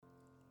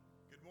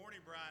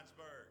morning,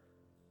 Bryansburg.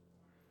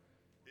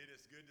 It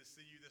is good to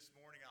see you this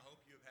morning. I hope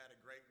you have had a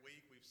great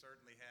week. We've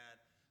certainly had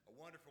a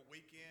wonderful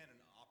weekend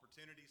and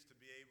opportunities to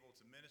be able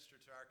to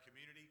minister to our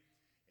community.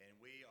 And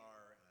we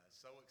are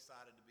so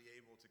excited to be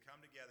able to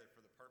come together for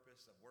the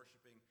purpose of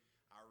worshiping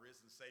our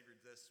risen Savior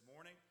this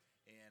morning.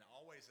 And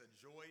always a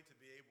joy to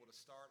be able to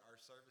start our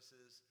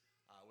services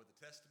with a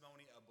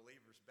testimony of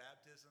believers'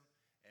 baptism.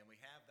 And we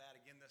have that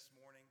again this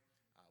morning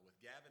with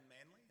Gavin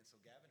Manley. And so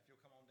Gavin, if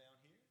you'll come on down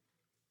here.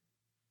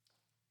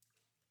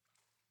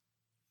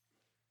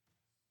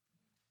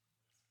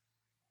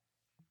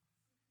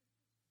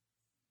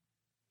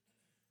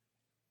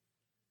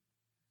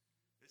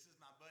 This is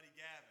my buddy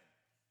Gavin.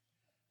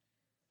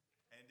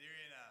 And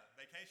during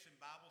Vacation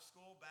Bible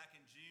School back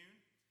in June,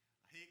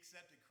 he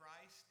accepted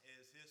Christ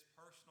as his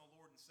personal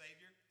Lord and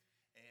Savior.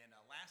 And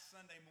last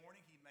Sunday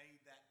morning, he made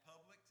that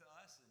public to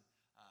us and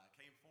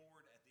came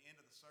forward at the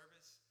end of the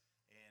service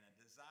and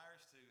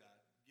desires to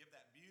give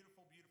that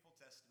beautiful, beautiful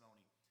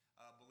testimony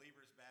of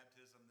believers'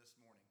 baptism this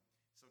morning.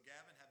 So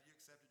Gavin, have you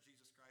accepted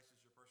Jesus Christ as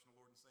your personal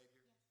Lord and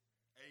Savior?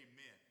 Yes.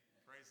 Amen.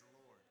 Praise the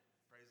Lord.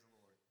 Praise the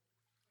Lord.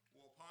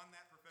 Well, upon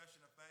that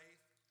profession of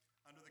faith,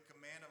 under the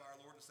command of our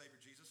Lord and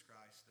Savior Jesus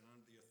Christ, and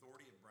under the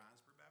authority of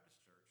Bryansburg Baptist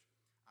Church,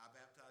 I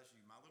baptize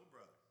you, my little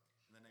brother,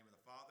 in the name of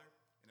the Father,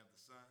 and of the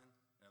Son,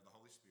 and of the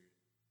Holy Spirit.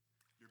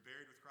 You're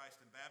buried with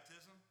Christ in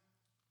baptism,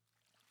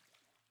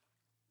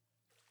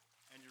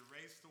 and you're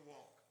raised to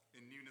walk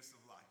in newness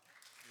of life.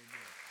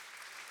 Amen.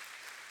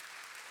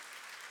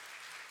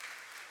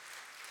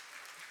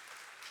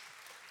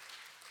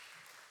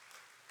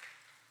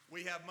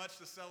 We have much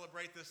to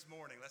celebrate this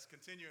morning. Let's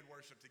continue in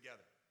worship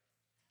together.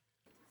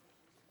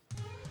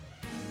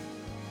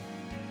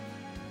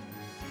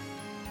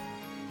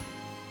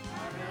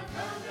 I have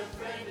found a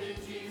friend in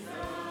Jesus.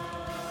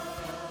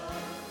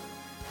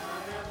 I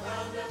have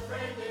found a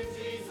friend in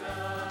Jesus.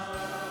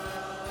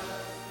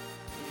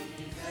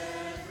 He's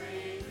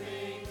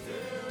everything to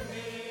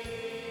me.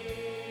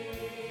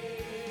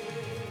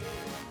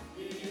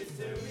 He is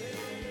to me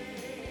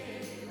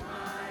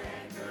my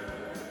anchor.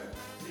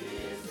 He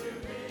is to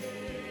me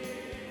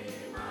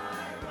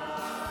my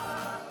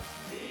rock.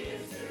 He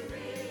is to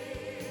me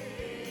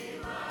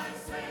my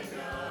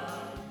Savior,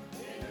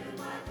 in whom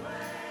I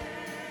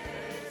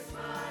place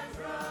my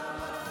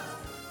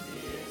trust. He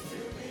is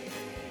to me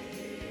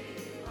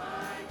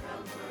my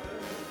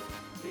comfort.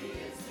 He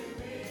is to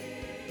me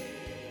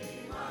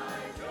my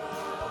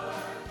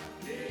joy.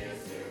 He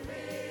is to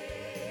me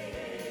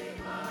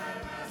my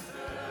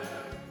master.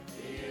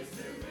 He is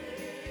to me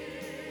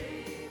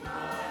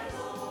my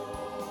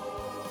Lord.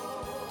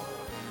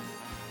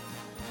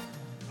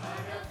 I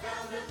have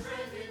found a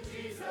friend in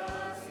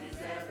Jesus. He's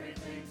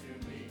everything to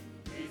me.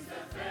 He's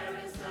the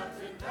fairest of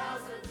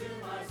 10,000 to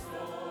my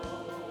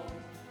soul.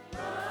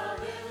 The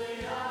lily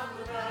of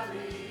the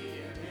valley,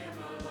 in him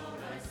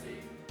alone I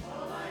see.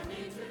 All I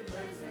need to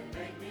cleanse and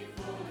make me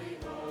fully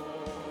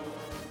whole.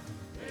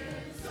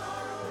 In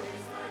sorrow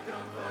he's my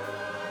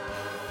comfort.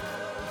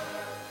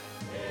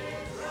 In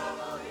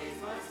trouble he's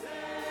my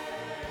stay.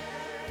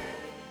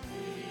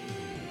 He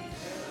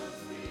tells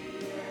me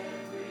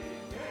every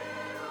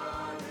care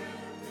on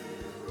him to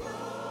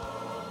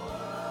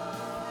roll.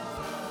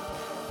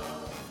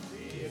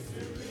 He is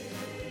to me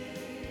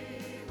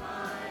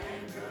my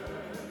anchor.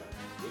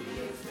 He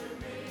is to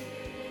me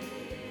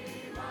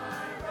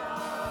my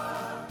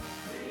rock.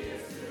 He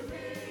is to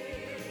me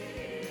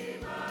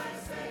my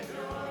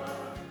Savior,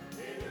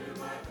 in whom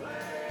I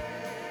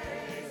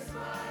place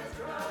my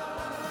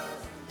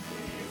trust.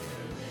 He is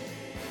to me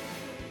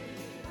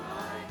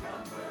my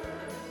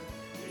comfort.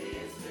 He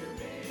is to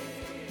me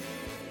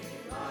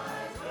my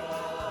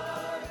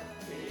joy.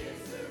 He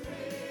is to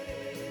me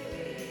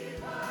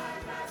my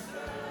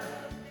master.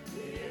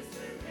 He is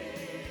to me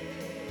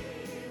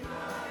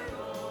my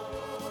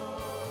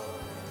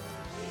Lord.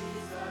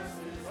 Jesus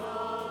is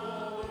all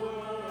the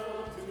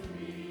world to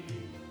me.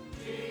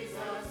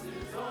 Jesus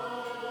is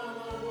all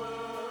the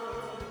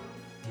world.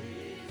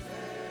 He's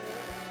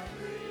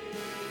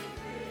everything to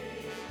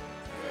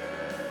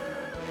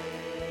me.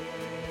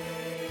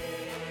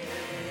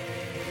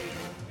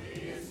 He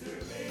is to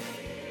me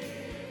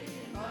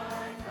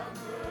my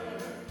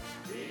comfort.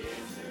 He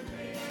is to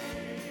me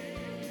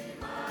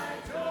my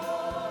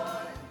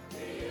joy.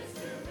 He is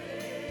to me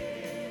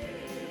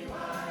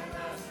my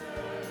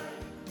master.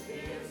 He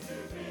is to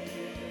me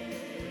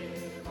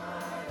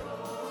my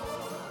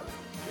Lord.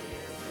 He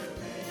is to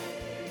me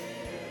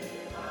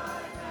my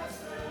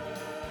master.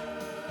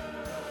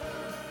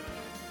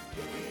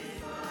 He's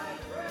my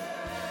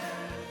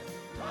friend,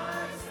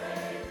 my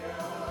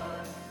Savior,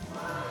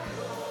 my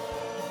Lord,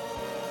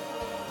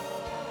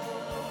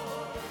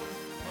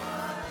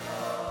 my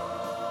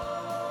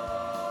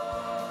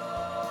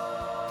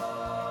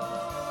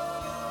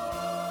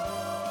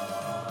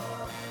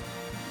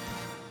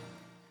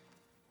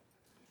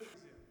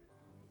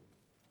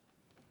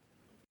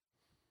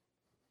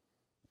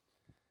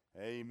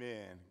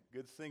Amen.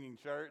 Good singing,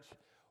 church.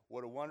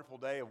 What a wonderful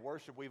day of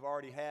worship we've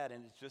already had,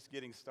 and it's just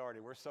getting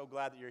started. We're so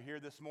glad that you're here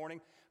this morning.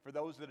 For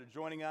those that are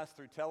joining us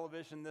through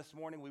television this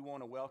morning, we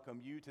want to welcome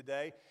you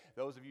today.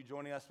 Those of you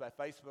joining us by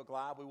Facebook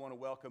Live, we want to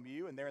welcome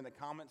you. And there in the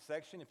comment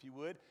section, if you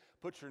would,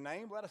 put your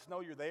name. Let us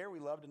know you're there.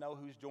 We love to know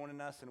who's joining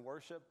us in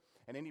worship.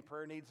 And any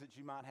prayer needs that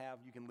you might have,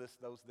 you can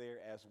list those there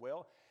as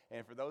well.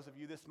 And for those of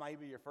you, this may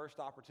be your first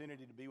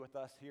opportunity to be with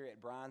us here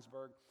at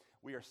Bryansburg.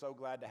 We are so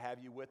glad to have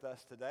you with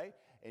us today.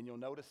 And you'll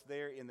notice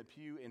there in the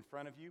pew in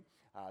front of you,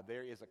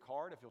 there is a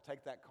card. If you'll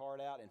take that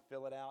card out and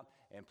fill it out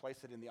and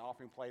place it in the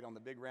offering plate on the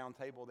big round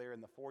table there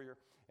in the foyer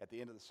at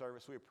the end of the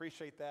service. We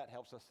appreciate that. It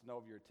helps us to know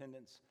of your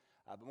attendance.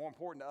 But more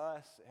important to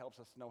us, it helps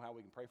us to know how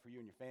we can pray for you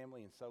and your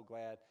family. And so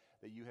glad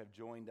that you have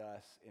joined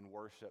us in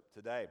worship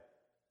today.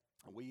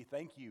 We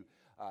thank you,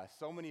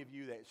 so many of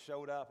you that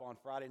showed up on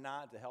Friday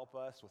night to help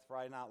us with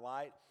Friday Night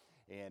Light,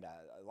 and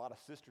a lot of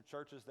sister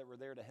churches that were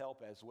there to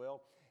help as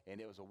well. And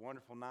it was a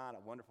wonderful night,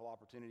 a wonderful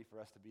opportunity for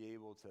us to be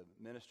able to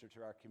minister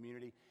to our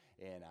community.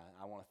 And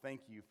I want to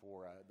thank you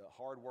for the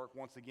hard work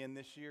once again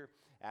this year.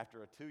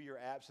 After a 2-year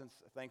absence,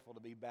 thankful to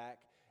be back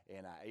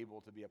and able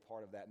to be a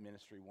part of that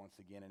ministry once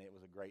again, and it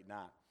was a great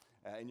night.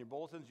 In your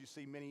bulletins, you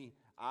see many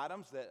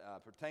items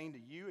that pertain to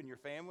you and your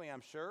family,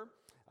 I'm sure.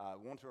 I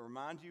want to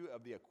remind you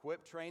of the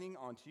Equip training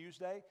on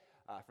Tuesday.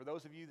 For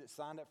those of you that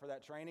signed up for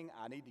that training,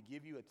 I need to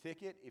give you a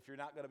ticket if you're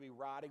not going to be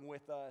riding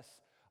with us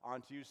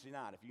on Tuesday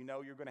night. If you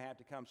know you're going to have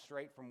to come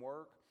straight from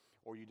work,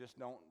 or you just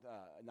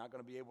not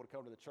going to be able to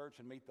come to the church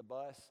and meet the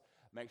bus,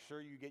 make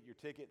sure you get your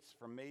tickets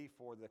from me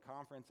for the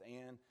conference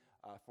and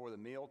for the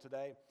meal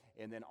today.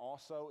 And then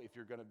also, if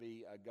you're going to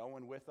be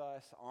going with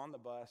us on the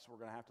bus, we're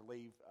going to have to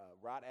leave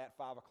right at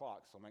 5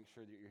 o'clock. So make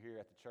sure that you're here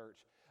at the church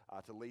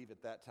to leave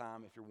at that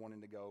time if you're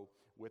wanting to go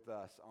with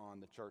us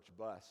on the church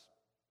bus.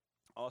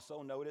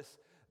 Also notice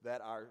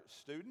that our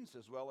students,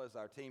 as well as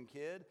our team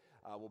kid,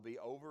 will be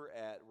over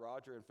at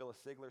Roger and Phyllis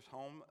Sigler's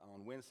home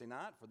on Wednesday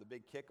night for the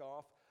big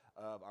kickoff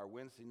of our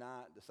Wednesday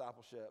night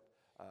discipleship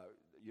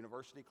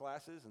university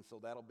classes. And so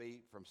that'll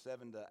be from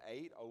 7 to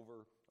 8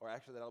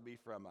 that'll be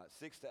from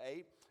 6 to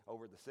 8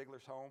 over at the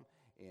Sigler's home.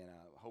 And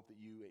I hope that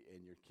you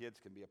and your kids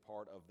can be a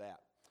part of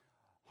that.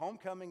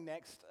 Homecoming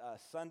next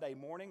Sunday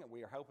morning.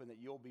 We are hoping that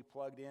you'll be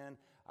plugged in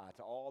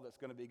to all that's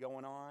going to be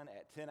going on.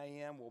 At 10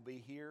 a.m., we'll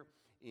be here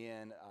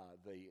in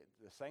the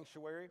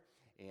sanctuary,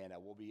 and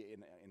we'll be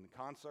in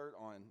concert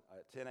on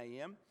 10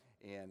 a.m.,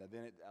 and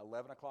then at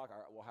 11 o'clock,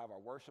 we'll have our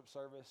worship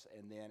service,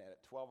 and then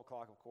at 12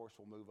 o'clock, of course,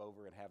 we'll move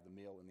over and have the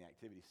meal in the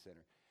activity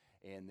center.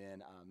 And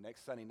then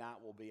next Sunday night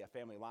will be a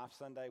Family Life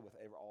Sunday with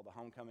all the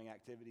homecoming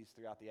activities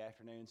throughout the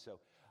afternoon, so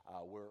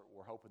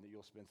we're hoping that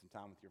you'll spend some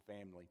time with your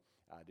family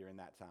during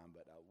that time.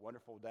 But a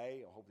wonderful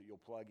day. I hope that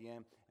you'll plug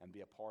in and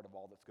be a part of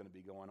all that's going to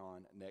be going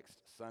on next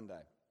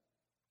Sunday.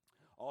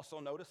 Also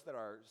notice that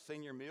our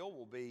senior meal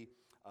will be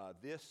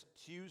this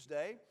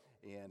Tuesday,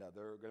 and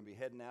they're going to be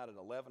heading out at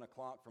 11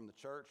 o'clock from the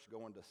church,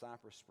 going to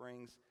Cypress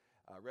Springs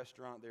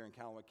restaurant there in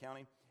Callaway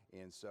County.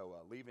 And so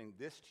leaving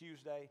this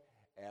Tuesday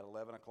at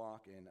 11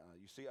 o'clock, and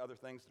you see other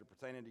things that are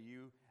pertaining to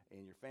you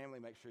and your family,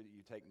 make sure that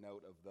you take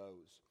note of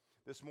those.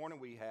 This morning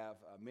we have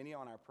many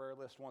on our prayer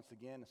list once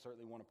again, and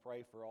certainly want to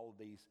pray for all of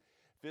these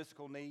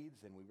physical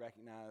needs, and we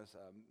recognize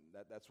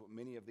that that's what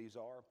many of these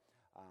are.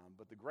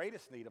 But the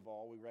greatest need of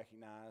all we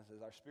recognize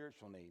is our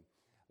spiritual need.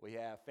 We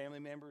have family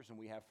members and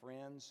we have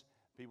friends,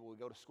 people we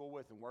go to school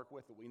with and work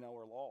with that we know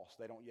are lost.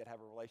 They don't yet have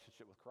a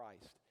relationship with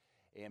Christ.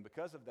 And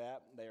because of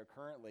that, they are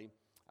currently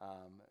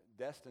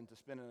destined to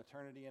spend an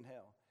eternity in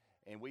hell.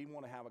 And we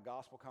want to have a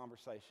gospel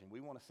conversation. We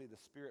want to see the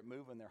Spirit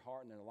move in their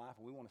heart and their life,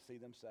 and we want to see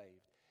them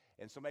saved.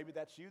 And so maybe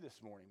that's you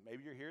this morning.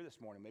 Maybe you're here this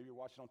morning. Maybe you're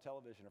watching on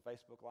television or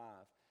Facebook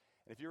Live.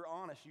 And if you're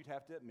honest, you'd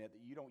have to admit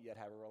that you don't yet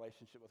have a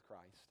relationship with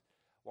Christ.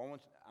 Well,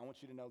 I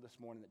want you to know this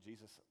morning that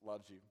Jesus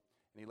loves you.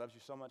 And he loves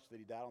you so much that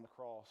he died on the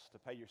cross to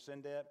pay your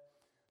sin debt,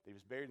 that he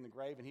was buried in the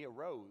grave, and he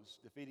arose,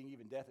 defeating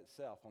even death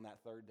itself on that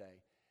third day.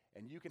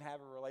 And you can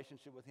have a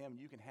relationship with him.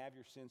 You can have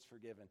your sins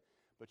forgiven,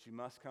 but you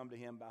must come to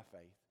him by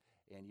faith,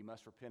 and you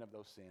must repent of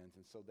those sins.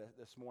 And so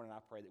this morning I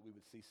pray that we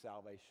would see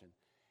salvation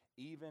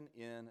even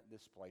in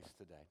this place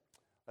today.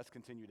 Let's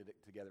continue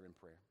together in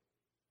prayer.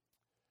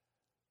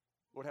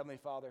 Lord Heavenly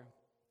Father,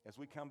 as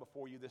we come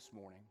before you this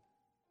morning,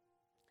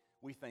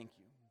 we thank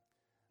you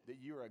that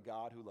you are a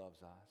God who loves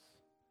us.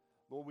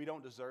 Lord, we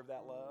don't deserve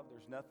that love.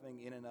 There's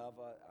nothing in and of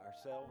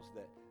ourselves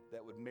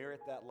that would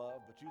merit that love,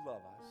 but you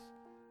love us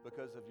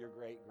because of your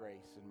great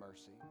grace and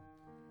mercy.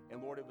 And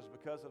Lord, it was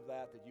because of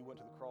that you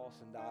went to the cross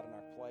and died in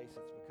our place.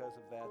 It's because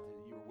of that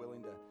you were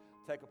willing to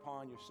take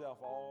upon yourself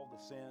all the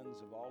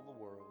sins of all the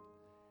world.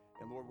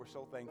 And Lord, we're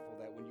so thankful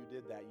that when you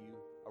did that, you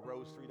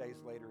arose 3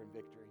 days later in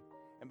victory.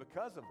 And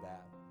because of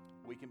that,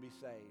 we can be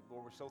saved.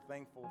 Lord, we're so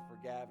thankful for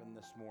Gavin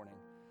this morning.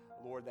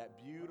 Lord, that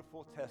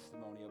beautiful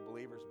testimony of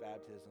believer's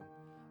baptism,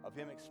 of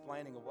him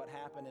explaining of what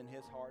happened in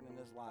his heart and in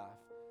his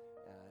life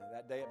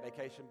that day at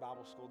Vacation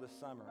Bible School this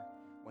summer,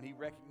 when he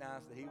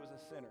recognized that he was a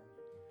sinner,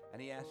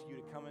 and he asked you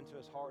to come into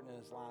his heart and in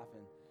his life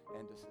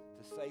and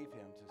to save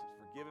him, to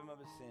forgive him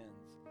of his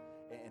sins,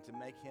 and to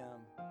make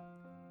him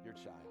your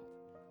child.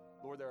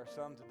 Lord, there are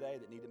some today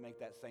that need to make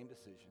that same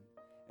decision.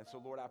 And so,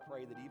 Lord, I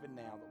pray that even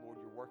now, that, Lord,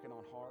 you're working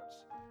on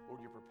hearts.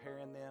 Lord, you're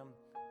preparing them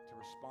to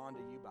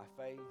respond to you by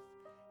faith.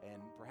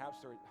 And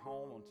perhaps they're at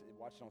home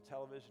watching on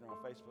television or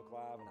on Facebook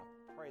Live. And I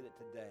pray that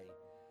today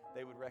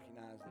they would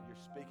recognize that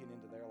you're speaking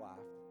into their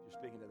life. You're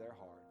speaking to their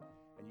heart.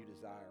 And you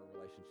desire a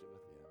relationship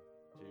with them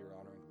to your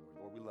honor and glory.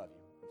 Lord, we love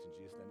you. It's in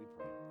Jesus' name we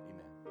pray.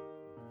 Amen.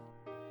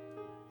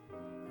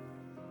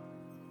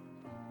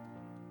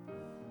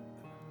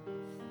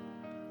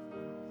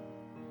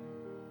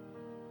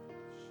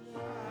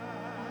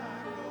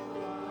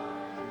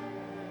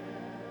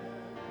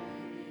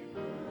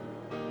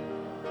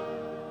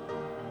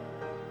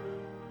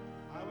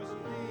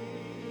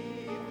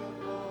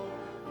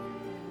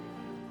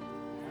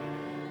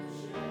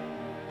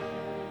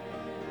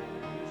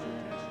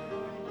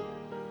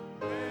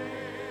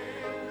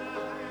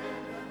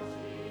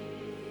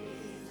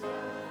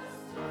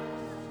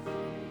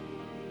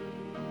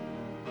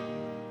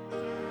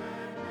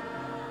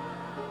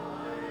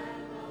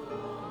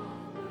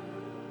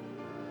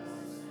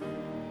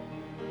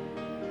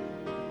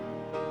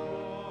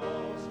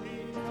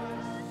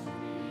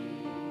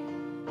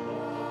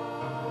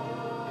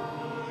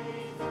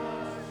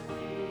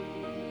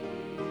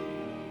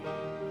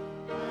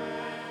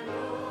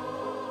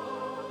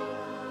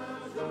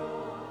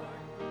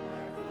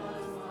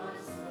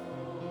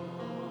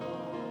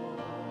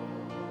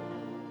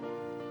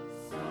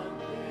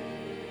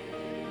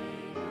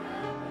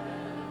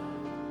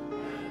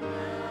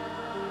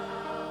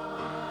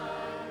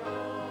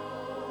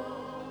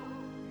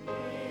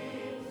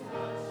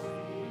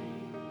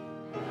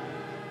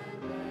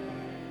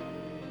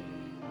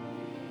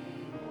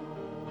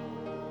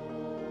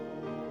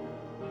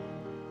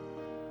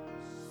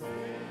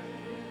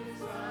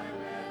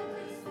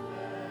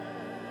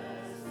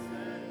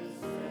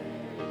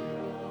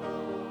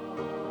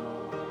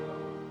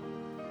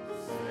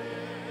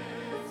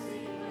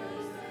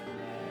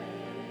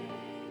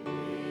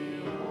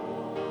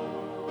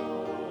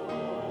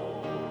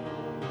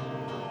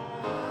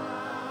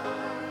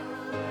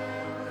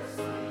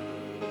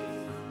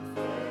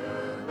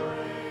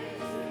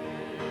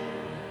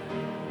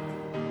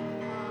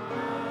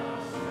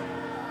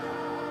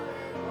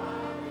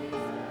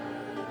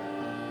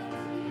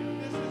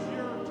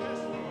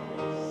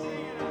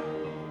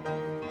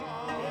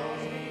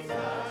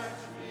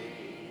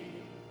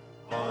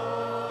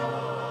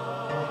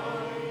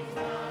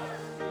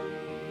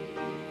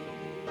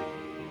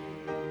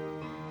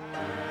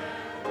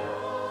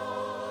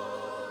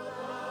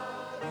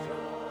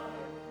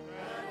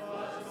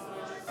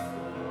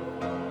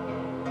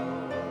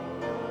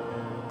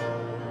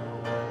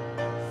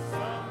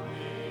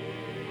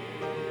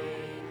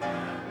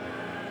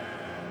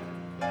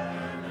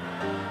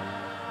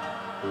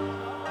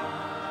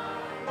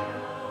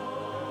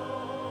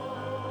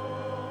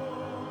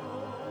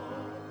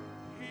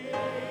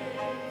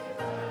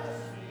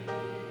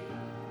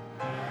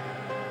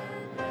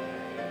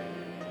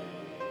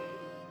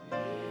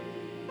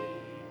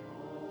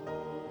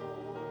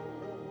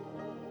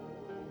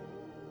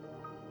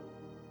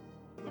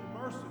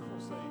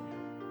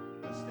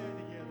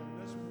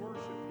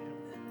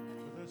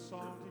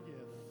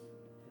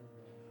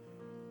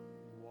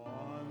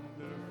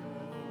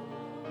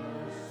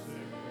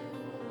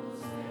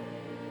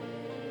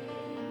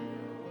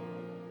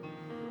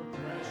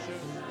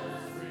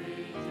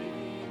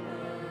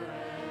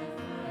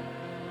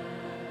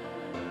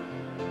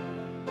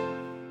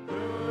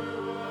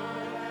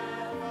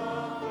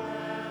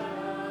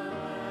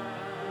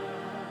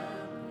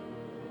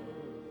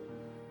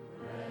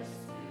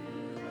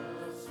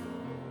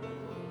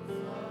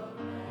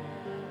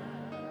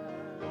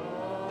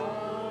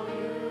 Oh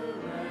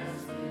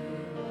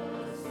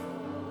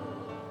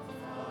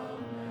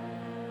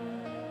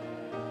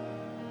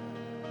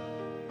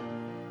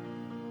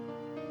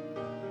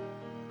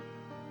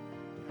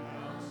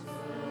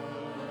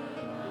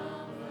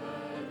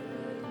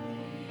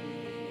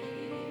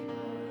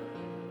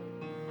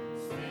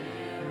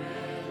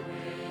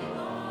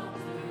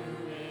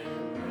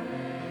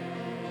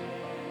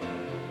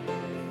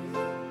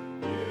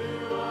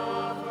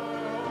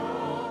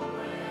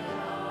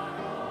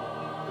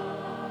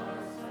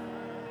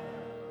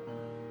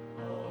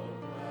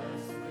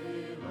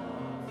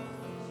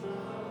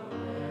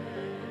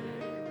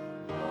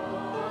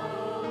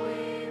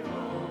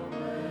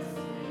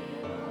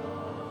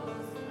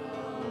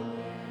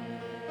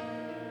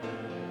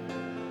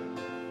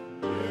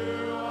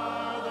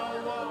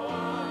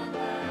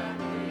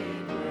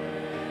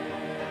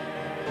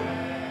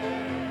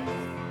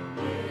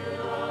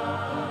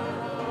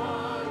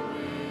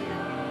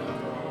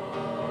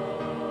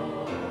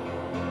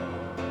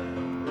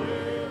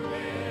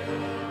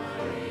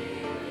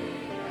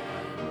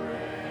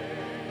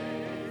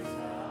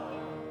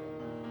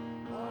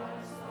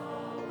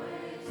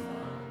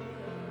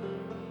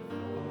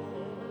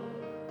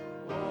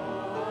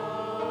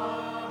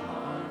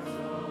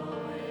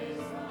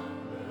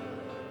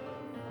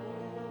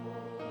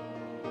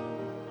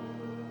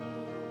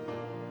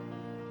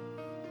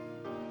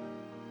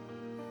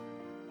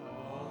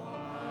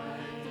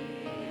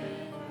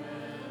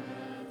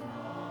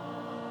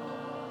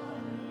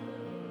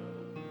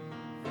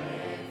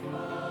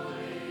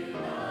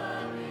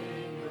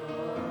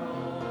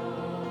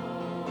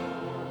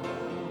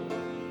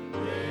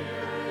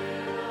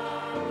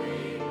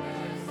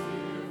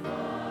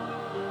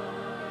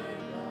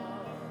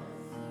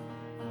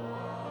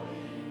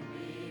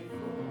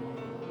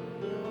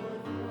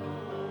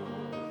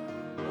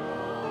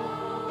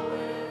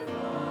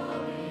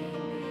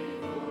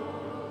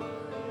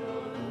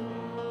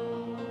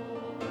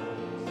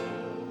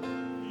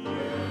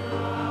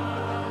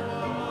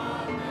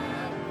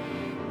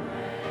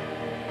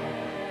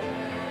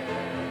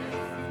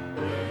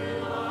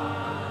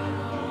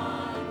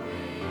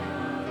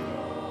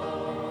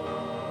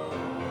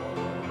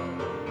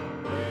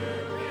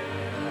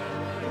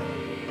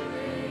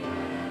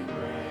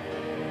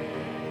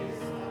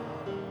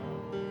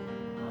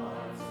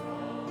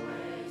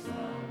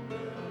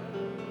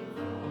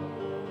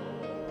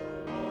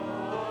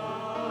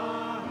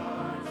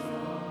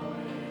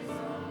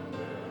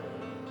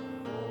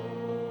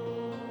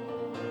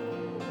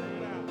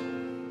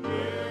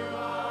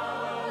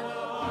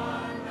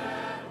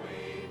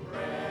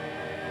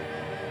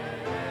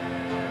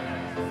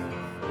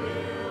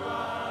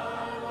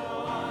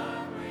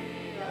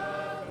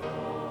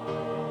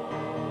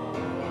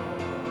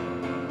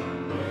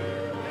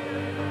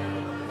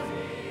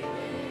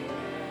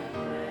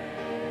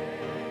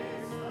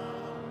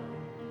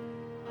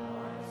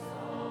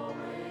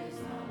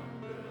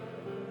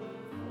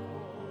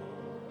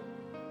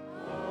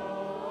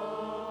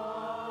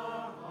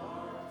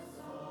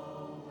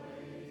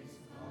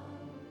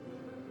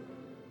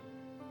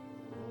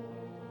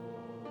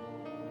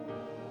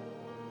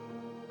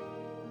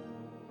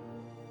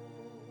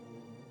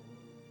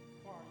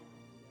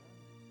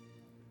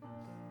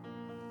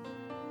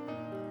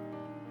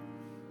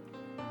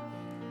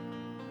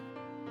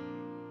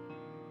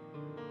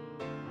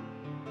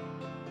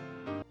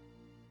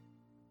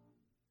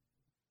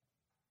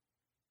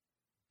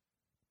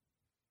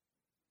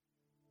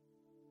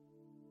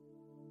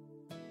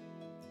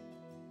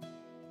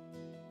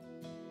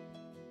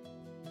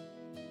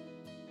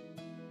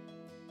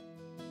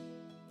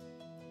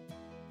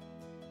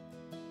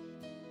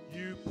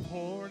You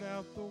poured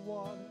out the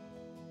water,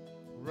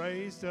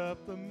 raised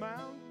up the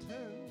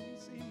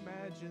mountains,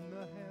 imagine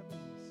the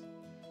heavens.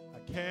 I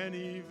can't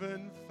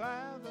even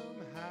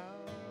fathom how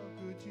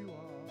good you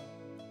are.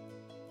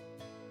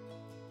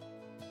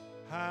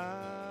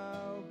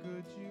 How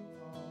good you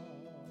are.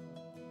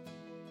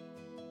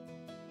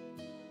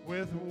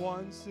 With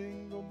one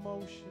single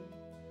motion,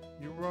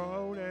 you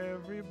wrote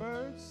every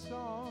bird's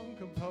song,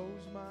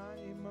 composed my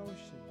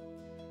emotion.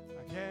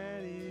 I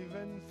can't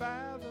even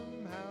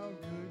fathom how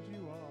good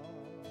you are.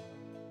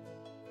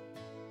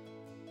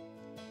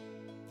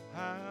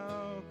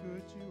 How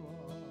good you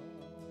are.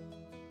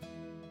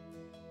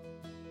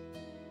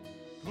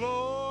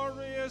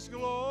 Glorious,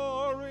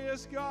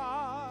 glorious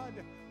God,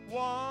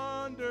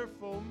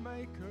 wonderful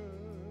Maker.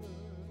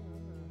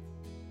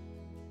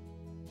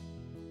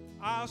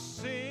 I'll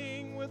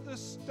sing with the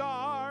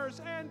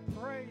stars and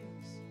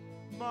praise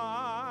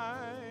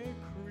my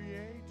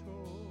Creator.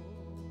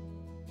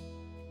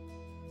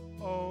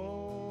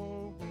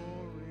 Oh,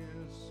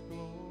 glorious,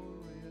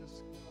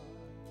 glorious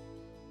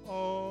God.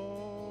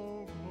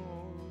 Oh,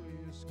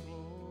 glorious,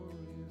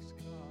 glorious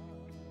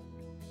God.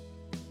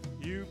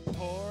 You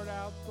poured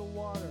out the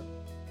water,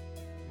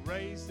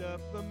 raised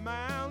up the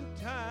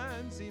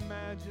mountains,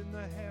 imagine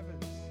the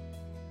heavens.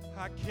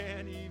 I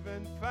can't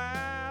even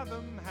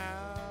fathom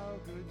how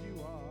good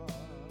you are.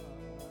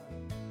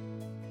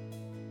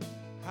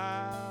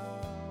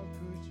 How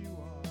good you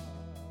are.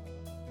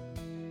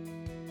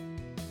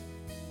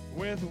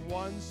 With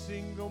one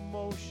single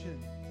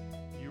motion,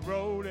 you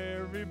wrote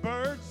every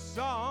bird's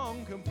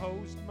song,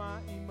 composed my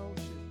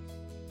emotions.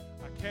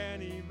 I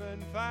can't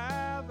even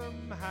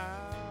fathom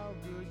how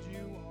good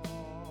you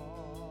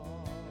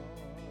are.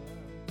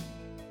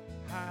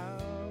 How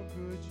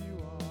good you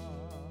are.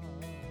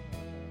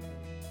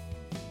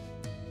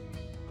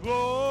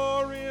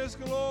 Glorious,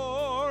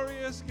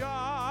 glorious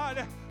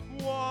God,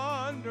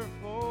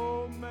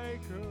 wonderful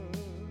Maker.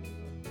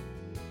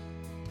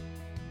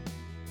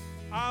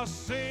 I'll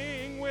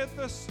sing with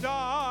the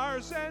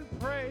stars and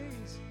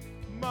praise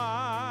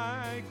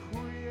my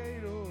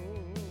Creator.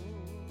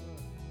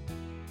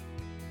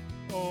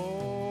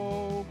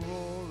 Oh,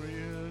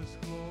 glorious,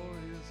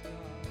 glorious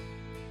God.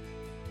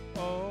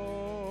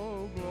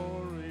 Oh,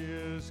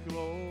 glorious,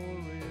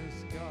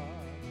 glorious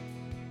God.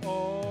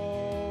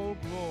 Oh,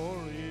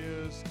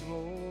 glorious,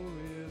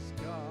 glorious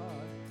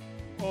God.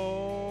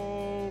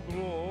 Oh,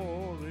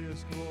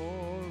 glorious,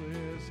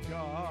 glorious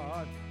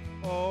God.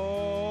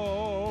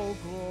 Oh,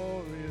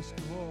 glorious,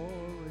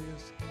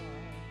 glorious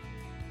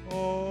God.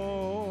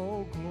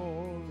 Oh,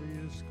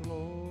 glorious,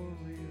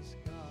 glorious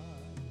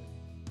God.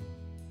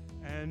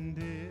 And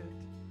it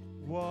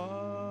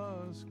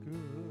was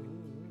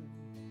good,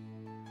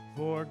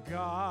 for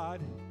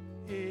God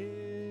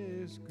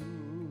is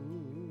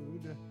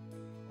good.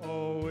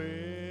 Oh,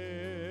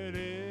 it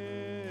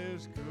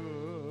is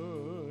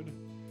good.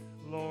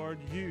 Lord,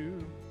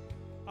 you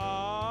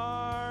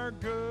are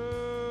good.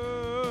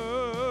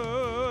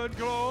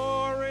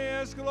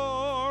 Glorious,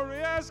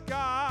 glorious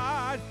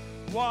God,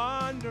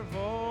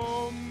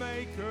 wonderful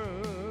Maker.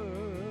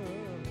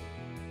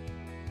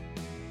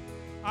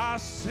 I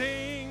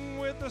sing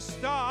with the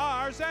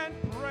stars and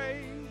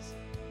praise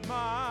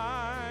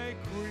my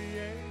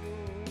Creator.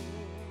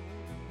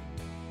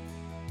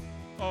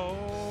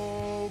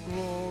 Oh,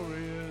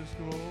 glorious,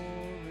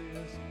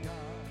 glorious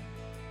God.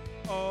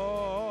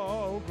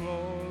 Oh,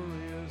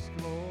 glorious,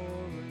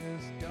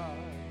 glorious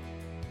God.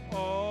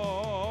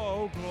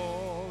 Oh,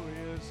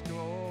 glorious,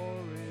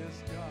 glorious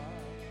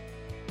God.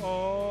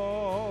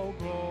 Oh,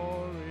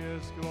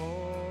 glorious,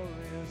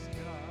 glorious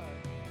God.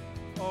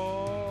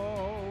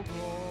 Oh,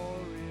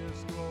 glorious,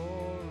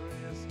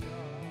 glorious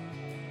God.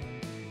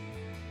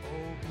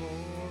 Oh,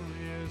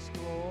 glorious,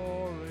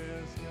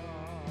 glorious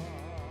God.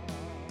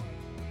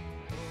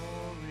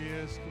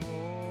 Glorious,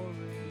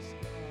 glorious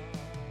God.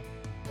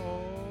 Oh,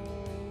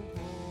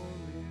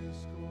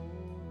 glorious,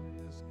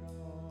 glorious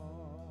God.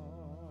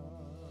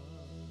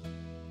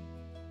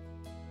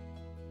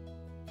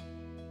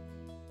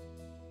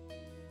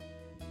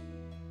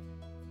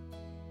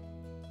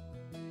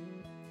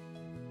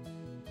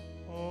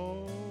 Oh,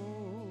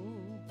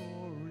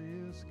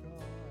 glorious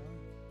God.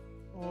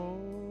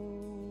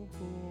 Oh,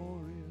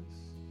 glorious,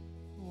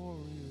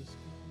 glorious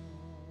God.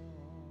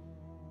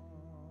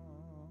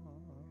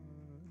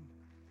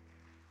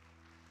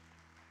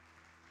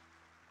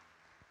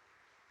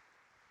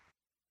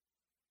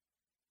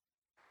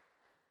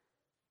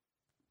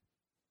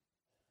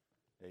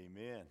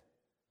 Amen.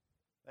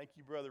 Thank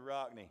you, Brother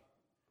Rockney.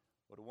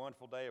 What a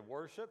wonderful day of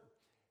worship,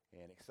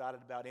 and excited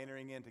about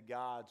entering into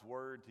God's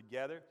Word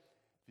together.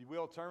 If you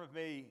will, turn with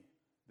me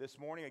this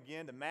morning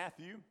again to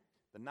Matthew,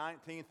 the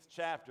 19th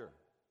chapter.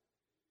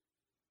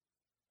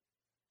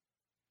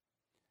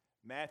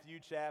 Matthew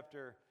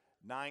chapter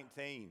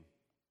 19.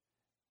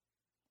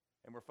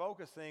 And we're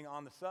focusing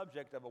on the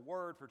subject of a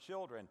word for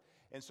children.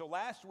 And so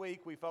last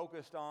week we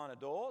focused on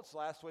adults.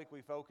 Last week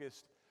we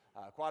focused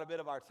quite a bit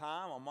of our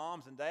time on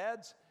moms and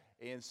dads.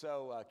 And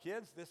so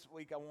kids, this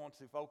week I want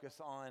to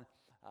focus on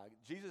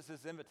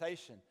Jesus'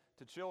 invitation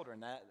to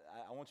children.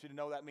 I want you to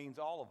know that means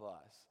all of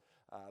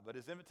us. But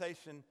his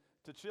invitation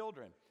to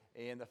children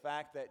and the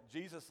fact that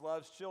Jesus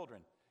loves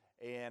children.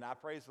 And I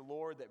praise the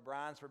Lord that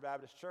Bryansford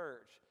Baptist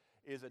Church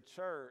is a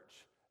church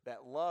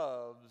that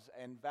loves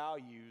and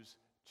values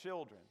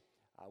children.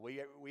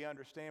 We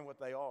understand what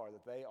they are,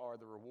 that they are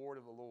the reward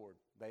of the Lord.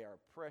 They are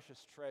a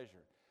precious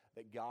treasure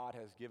that God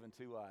has given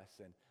to us.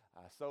 And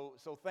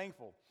so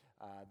thankful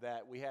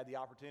that we had the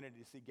opportunity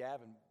to see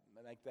Gavin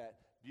make that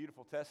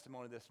beautiful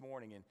testimony this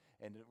morning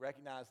and to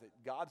recognize that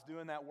God's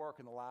doing that work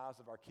in the lives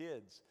of our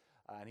kids.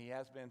 And he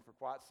has been for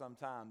quite some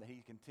time, that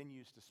he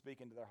continues to speak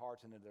into their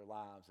hearts and into their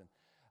lives.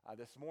 And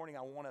this morning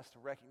I want us to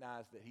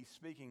recognize that he's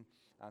speaking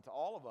to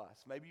all of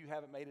us. Maybe you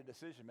haven't made a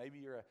decision. Maybe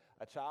you're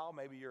a child,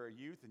 maybe you're a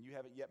youth and you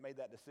haven't yet made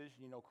that decision.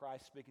 You know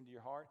Christ speaking to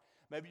your heart.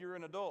 Maybe you're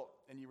an adult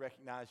and you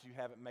recognize you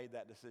haven't made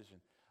that decision.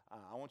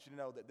 I want you to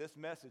know that this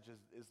message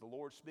is the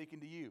Lord speaking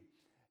to you.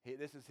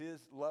 This is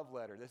his love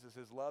letter. This is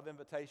his love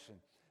invitation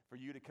for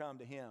you to come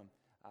to him,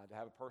 to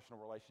have a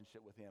personal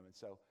relationship with him. And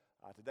so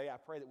today I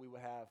pray that we will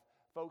have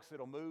folks that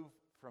will move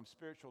from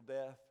spiritual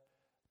death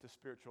to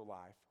spiritual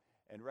life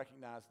and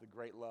recognize the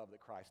great love that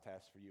Christ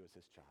has for you as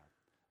his child.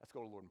 Let's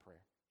go to the Lord in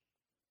prayer.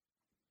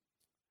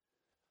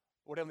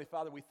 Lord Heavenly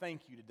Father, we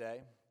thank you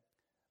today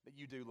that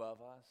you do love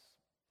us.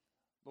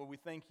 Lord, we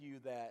thank you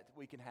that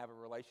we can have a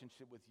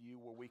relationship with you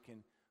where we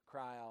can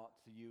cry out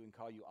to you and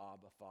call you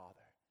Abba,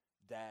 Father,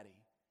 Daddy.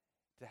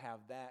 To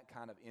have that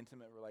kind of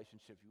intimate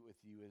relationship with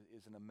you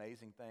is an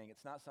amazing thing.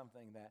 It's not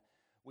something that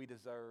we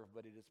deserve,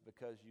 but it is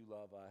because you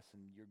love us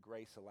and your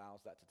grace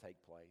allows that to take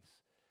place.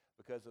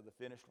 Because of the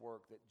finished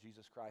work that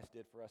Jesus Christ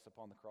did for us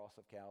upon the cross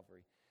of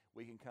Calvary,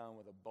 we can come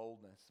with a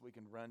boldness. We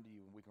can run to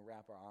you and we can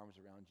wrap our arms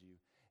around you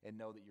and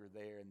know that you're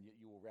there and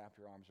you will wrap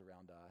your arms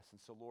around us. And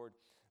so, Lord,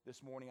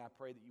 this morning I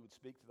pray that you would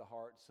speak to the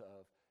hearts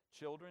of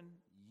children,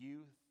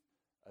 youth,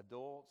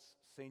 adults,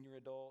 senior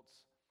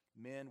adults,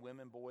 men,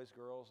 women, boys,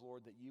 girls,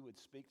 Lord, that you would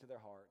speak to their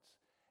hearts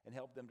and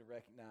help them to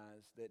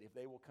recognize that if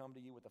they will come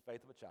to you with the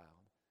faith of a child,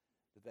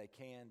 that they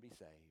can be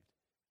saved.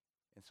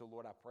 And so,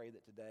 Lord, I pray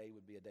that today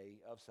would be a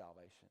day of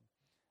salvation.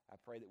 I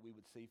pray that we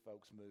would see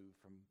folks move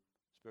from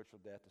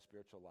spiritual death to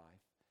spiritual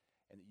life,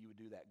 and that you would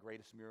do that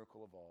greatest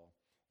miracle of all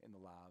in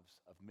the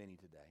lives of many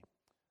today.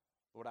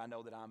 Lord, I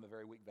know that I'm a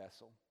very weak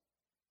vessel.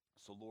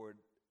 So, Lord,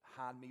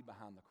 hide me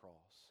behind the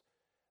cross,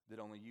 that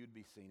only you'd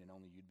be seen and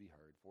only you'd be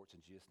heard. For it's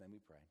in Jesus' name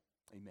we pray.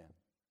 Amen.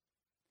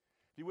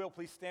 If you will,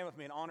 please stand with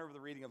me in honor of the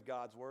reading of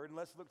God's word. And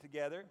let's look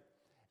together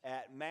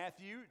at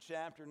Matthew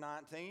chapter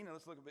 19. And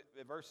let's look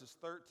at verses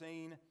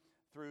 13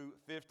 through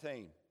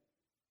 15.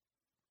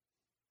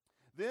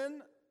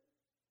 Then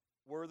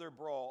were there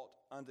brought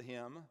unto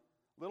him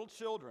little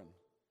children,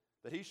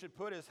 that he should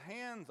put his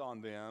hands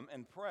on them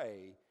and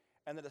pray,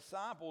 and the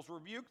disciples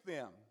rebuked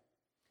them.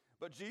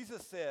 But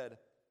Jesus said,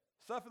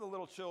 Suffer the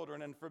little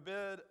children, and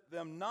forbid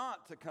them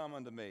not to come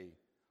unto me,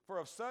 for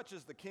of such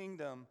is the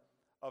kingdom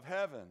of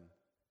heaven.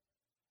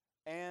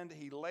 And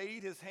he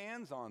laid his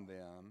hands on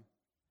them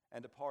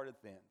and departed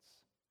thence.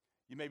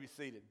 You may be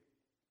seated.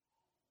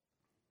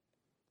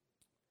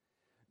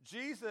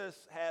 Jesus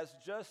has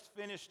just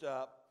finished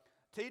up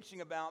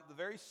teaching about the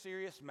very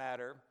serious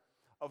matter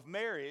of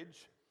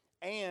marriage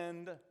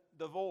and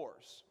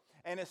divorce.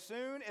 And as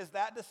soon as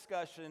that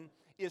discussion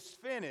is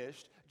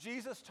finished,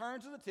 Jesus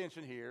turns his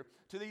attention here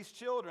to these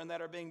children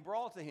that are being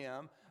brought to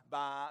him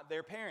by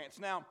their parents.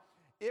 Now,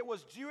 it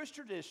was Jewish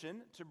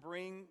tradition to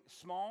bring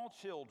small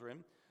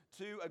children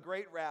to a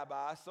great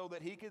rabbi so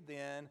that he could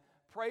then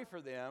pray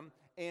for them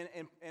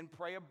and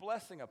pray a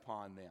blessing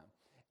upon them.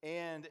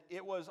 And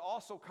it was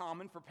also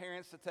common for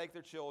parents to take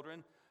their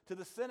children to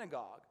the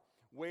synagogue,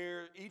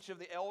 where each of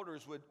the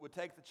elders would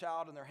take the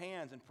child in their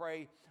hands and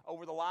pray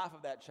over the life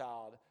of that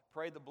child,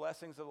 pray the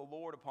blessings of the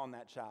Lord upon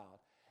that child.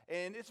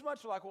 And it's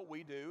much like what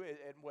we do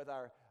with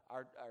our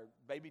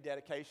baby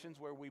dedications,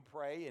 where we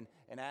pray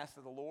and ask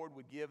that the Lord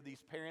would give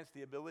these parents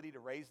the ability to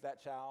raise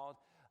that child,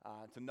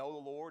 to know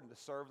the Lord and to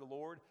serve the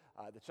Lord.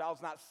 The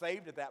child's not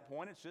saved at that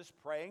point. It's just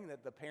praying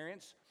that the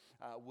parents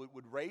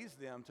would raise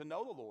them to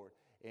know the Lord.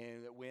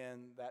 And that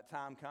when that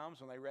time comes,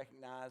 when they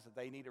recognize that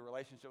they need a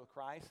relationship with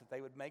Christ, that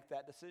they would make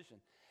that decision.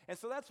 And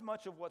so that's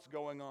much of what's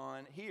going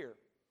on here.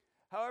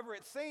 However,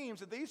 it seems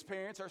that these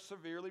parents are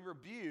severely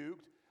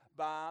rebuked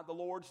by the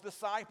Lord's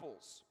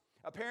disciples.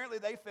 Apparently,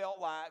 they felt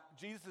like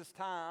Jesus'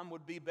 time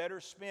would be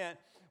better spent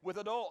with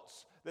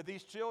adults, that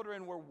these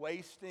children were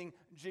wasting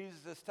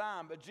Jesus'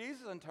 time. But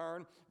Jesus, in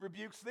turn,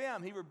 rebukes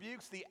them. He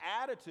rebukes the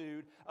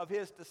attitude of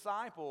his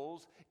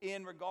disciples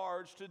in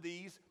regards to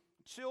these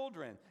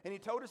children. And he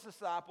told his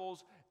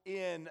disciples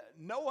in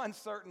no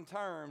uncertain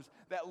terms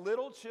that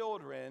little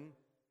children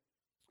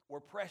were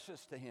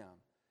precious to him,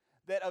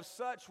 that of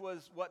such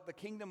was what the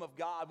kingdom of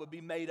God would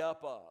be made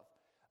up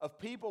of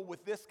people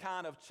with this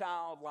kind of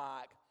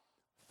childlike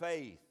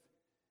faith.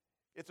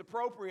 It's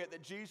appropriate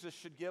that Jesus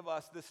should give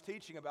us this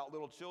teaching about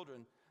little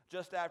children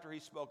just after he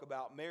spoke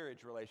about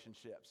marriage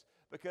relationships,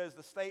 because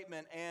the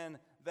statement, and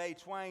they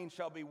twain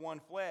shall be one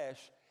flesh,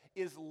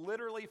 is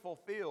literally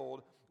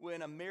fulfilled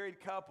when a married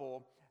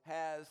couple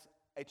has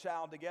a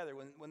child together.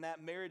 When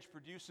that marriage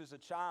produces a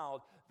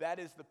child, that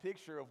is the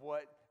picture of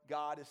what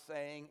God is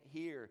saying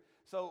here.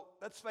 So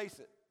let's face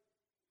it.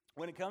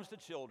 When it comes to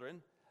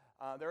children,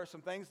 there are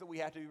some things that we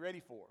have to be ready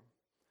for.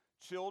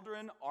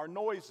 Children are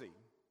noisy.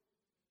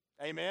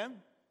 Amen?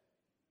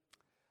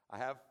 I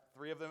have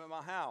 3 of them at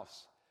my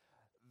house.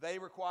 They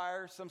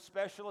require some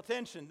special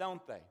attention,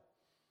 don't they?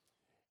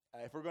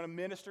 If we're going to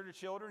minister to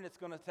children, it's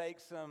going to take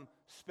some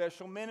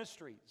special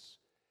ministries.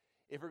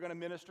 If we're going to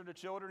minister to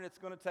children, it's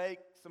going to take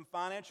some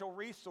financial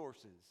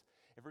resources.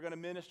 If we're going to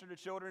minister to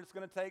children, it's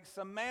going to take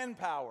some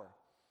manpower.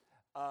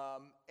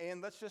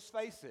 And let's just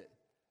face it,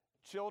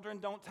 children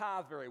don't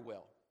tithe very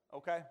well,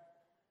 okay?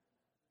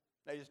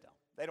 They just don't.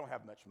 They don't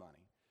have much money.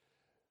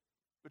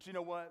 But you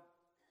know what?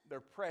 They're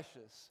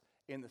precious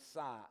in the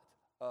sight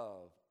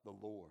of the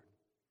Lord.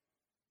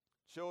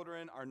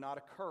 Children are not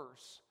a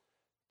curse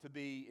to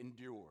be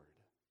endured.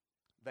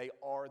 They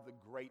are the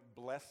great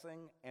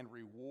blessing and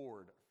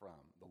reward from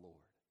the Lord.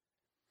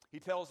 He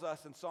tells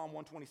us in Psalm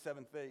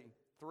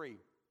 127:3,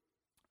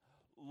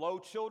 "Lo,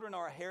 children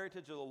are a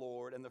heritage of the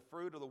Lord, and the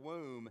fruit of the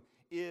womb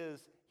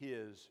is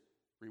his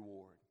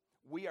reward."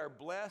 We are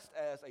blessed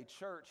as a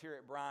church here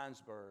at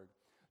Bryansburg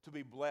to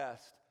be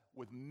blessed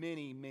with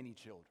many, many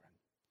children.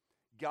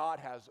 God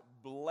has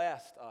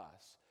blessed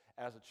us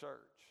as a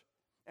church.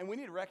 And we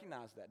need to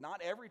recognize that.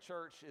 Not every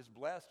church is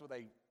blessed with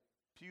a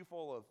pew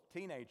full of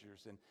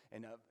teenagers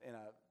and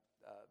a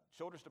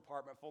children's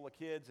department full of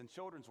kids and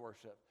children's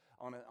worship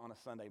on a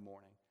Sunday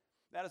morning.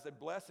 That is a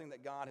blessing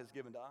that God has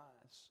given to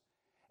us.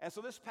 And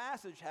so this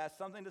passage has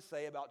something to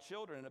say about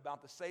children and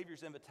about the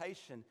Savior's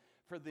invitation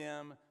for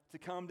them to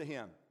come to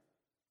him.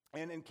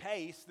 And in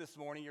case this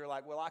morning you're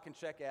like, well, I can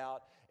check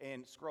out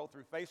and scroll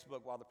through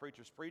Facebook while the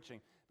preacher's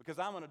preaching, because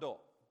I'm an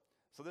adult.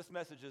 So this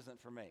message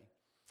isn't for me.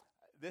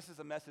 This is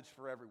a message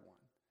for everyone.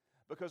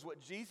 Because what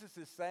Jesus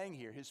is saying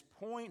here, his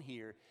point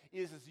here,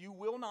 is you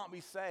will not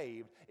be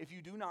saved if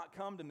you do not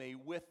come to me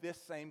with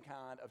this same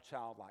kind of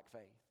childlike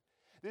faith.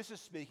 This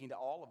is speaking to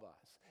all of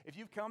us. If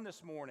you've come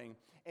this morning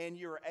and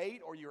you're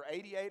 8 or you're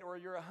 88 or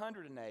you're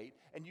 108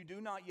 and you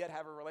do not yet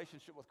have a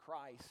relationship with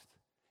Christ,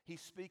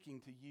 he's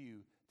speaking to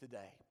you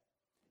today.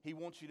 He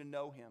wants you to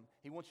know him.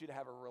 He wants you to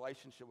have a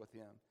relationship with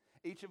him.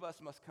 Each of us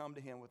must come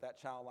to him with that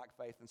childlike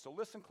faith. And so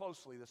listen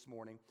closely this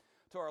morning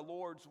to our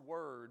Lord's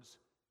words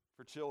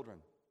for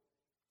children.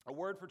 A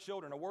word for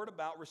children, a word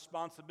about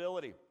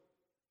responsibility.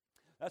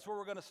 That's where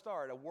we're going to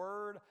start, a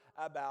word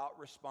about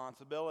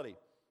responsibility.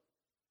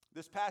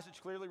 This passage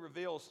clearly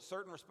reveals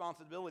certain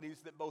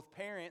responsibilities that both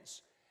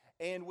parents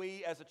and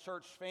we as a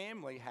church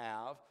family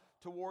have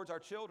towards our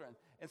children.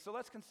 And so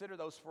let's consider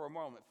those for a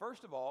moment.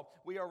 First of all,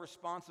 we are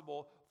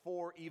responsible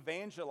for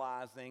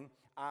evangelizing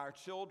our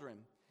children.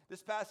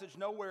 This passage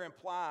nowhere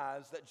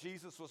implies that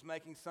Jesus was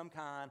making some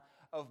kind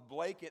of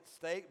blanket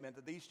statement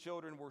that these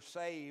children were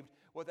saved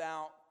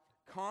without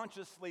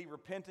consciously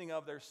repenting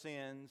of their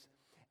sins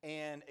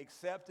and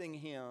accepting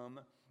him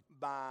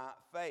by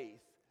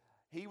faith.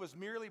 He was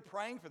merely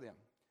praying for them.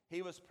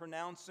 He was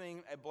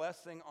pronouncing a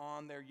blessing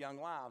on their young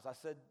lives. I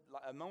said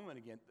a moment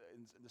ago,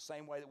 in the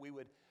same way that we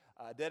would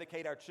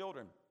dedicate our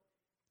children.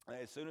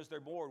 As soon as they're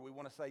born, we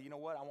want to say, you know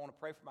what, I want to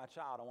pray for my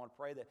child. I want to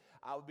pray that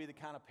I would be the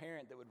kind of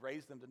parent that would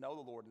raise them to know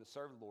the Lord and to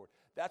serve the Lord.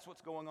 That's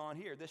what's going on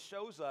here. This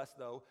shows us,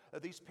 though,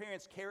 that these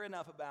parents care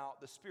enough about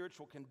the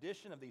spiritual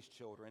condition of these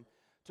children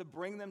to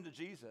bring them to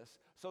Jesus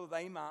so that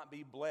they might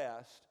be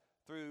blessed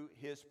through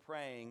his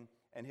praying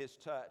and his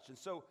touch. And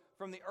so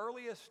from the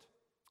earliest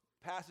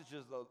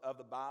passages of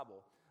the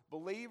Bible,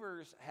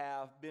 believers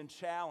have been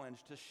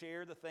challenged to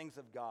share the things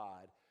of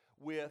God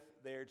with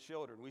their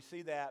children. We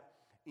see that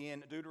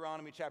in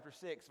Deuteronomy chapter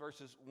 6,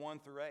 verses 1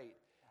 through 8.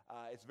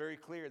 It's very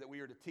clear that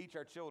we are to teach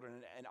our children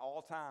at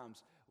all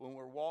times, when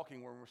we're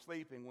walking, when we're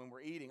sleeping, when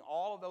we're eating.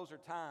 All of those are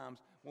times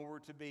when we're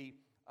to be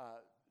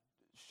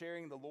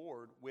sharing the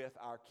Lord with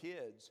our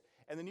kids.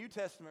 And the New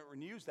Testament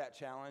renews that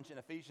challenge in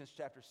Ephesians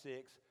chapter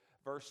 6,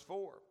 verse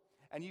 4.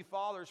 And you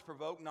fathers,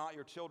 provoke not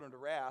your children to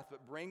wrath,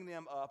 but bring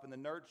them up in the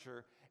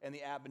nurture and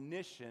the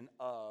admonition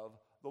of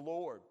the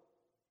Lord.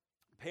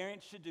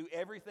 Parents should do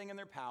everything in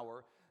their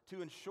power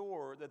to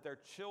ensure that their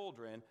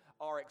children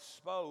are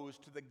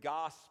exposed to the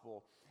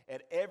gospel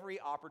at every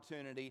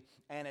opportunity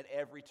and at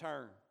every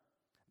turn.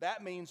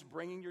 That means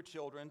bringing your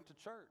children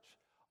to church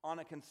on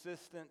a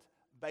consistent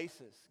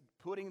basis,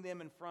 putting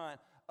them in front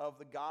of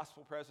the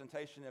gospel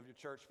presentation of your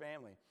church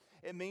family.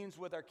 It means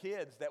with our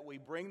kids that we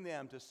bring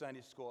them to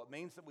Sunday school. It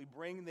means that we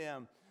bring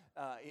them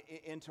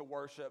into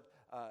worship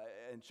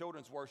and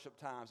children's worship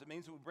times. It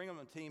means that we bring them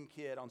to Team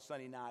Kid on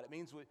Sunday night. It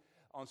means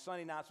on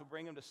Sunday nights we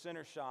bring them to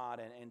Center Shot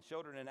and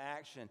Children in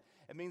Action.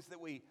 It means that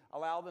we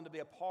allow them to be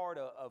a part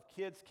of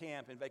Kids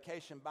Camp and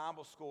Vacation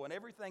Bible School and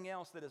everything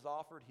else that is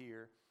offered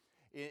here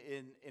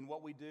in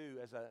what we do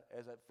as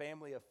a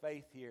family of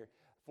faith here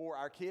for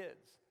our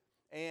kids.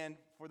 And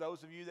for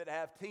those of you that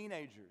have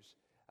teenagers,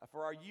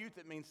 for our youth,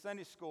 it means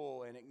Sunday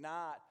school and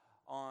Ignite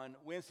on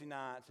Wednesday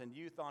nights, and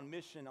youth on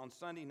mission on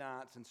Sunday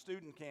nights, and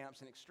student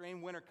camps and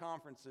extreme winter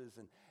conferences,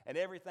 and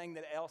everything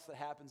else that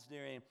happens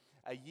during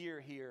a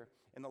year here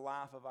in the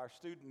life of our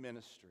student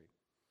ministry.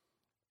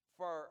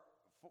 For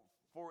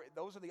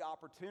those are the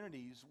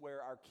opportunities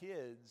where our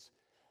kids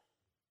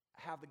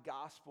have the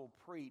gospel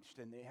preached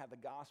and they have the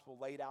gospel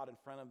laid out in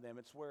front of them.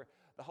 It's where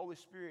the Holy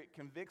Spirit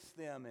convicts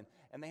them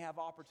and they have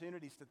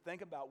opportunities to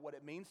think about what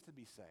it means to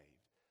be saved.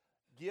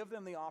 Give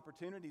them the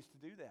opportunities to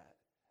do that.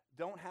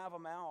 Don't have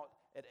them out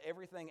at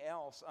everything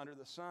else under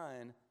the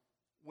sun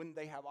when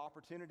they have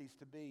opportunities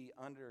to be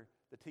under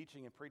the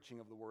teaching and preaching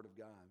of the Word of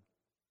God.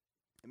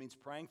 It means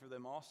praying for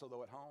them also,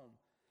 though, at home.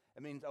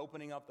 It means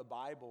opening up the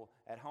Bible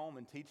at home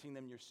and teaching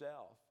them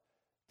yourself.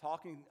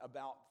 Talking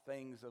about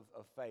things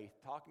of faith,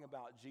 talking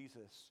about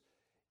Jesus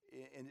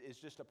is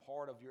just a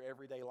part of your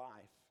everyday life.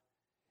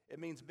 It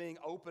means being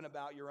open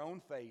about your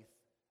own faith,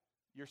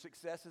 your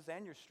successes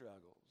and your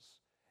struggles.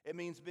 It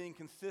means being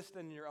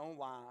consistent in your own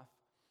life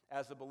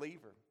as a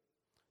believer.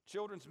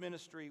 Children's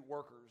ministry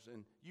workers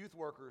and youth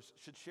workers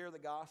should share the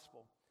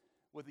gospel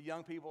with the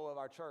young people of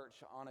our church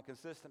on a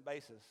consistent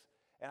basis.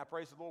 And I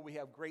praise the Lord, we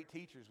have great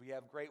teachers, we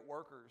have great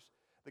workers.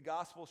 The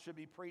gospel should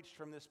be preached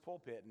from this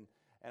pulpit,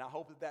 and I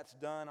hope that that's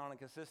done on a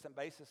consistent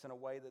basis in a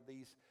way that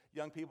these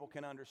young people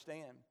can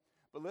understand.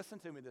 But listen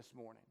to me this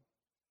morning.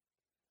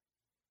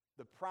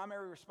 The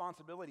primary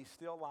responsibility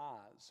still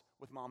lies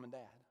with mom and dad.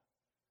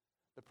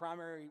 The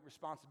primary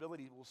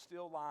responsibility will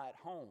still lie at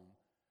home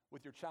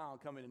with your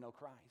child coming to know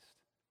Christ.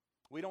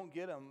 We don't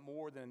get them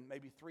more than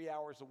maybe 3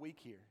 hours a week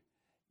here.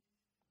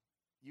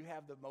 You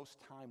have the most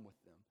time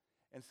with them.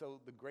 And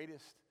so the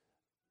greatest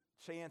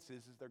chance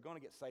is they're going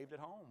to get saved at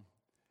home.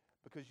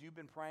 Because you've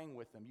been praying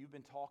with them, you've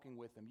been talking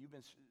with them, you've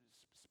been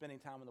spending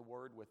time in the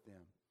Word with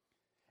them.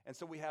 And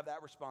so we have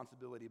that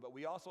responsibility, but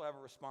we also have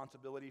a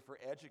responsibility for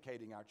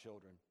educating our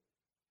children.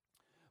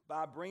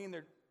 By bringing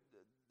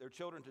their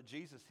children to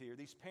Jesus here,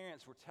 these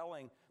parents were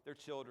telling their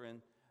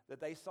children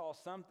that they saw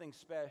something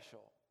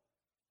special,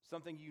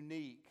 something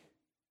unique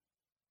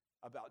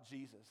about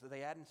Jesus that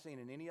they hadn't seen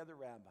in any other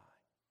rabbi.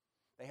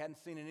 They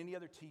hadn't seen in any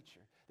other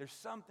teacher. There's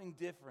something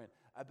different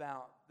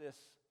about this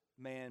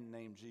man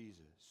named Jesus.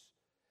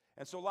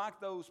 And so like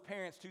those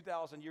parents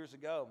 2,000 years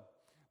ago,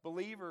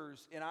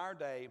 believers in our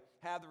day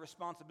have the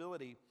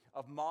responsibility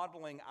of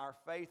modeling our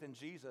faith in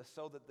Jesus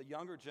so that the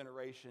younger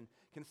generation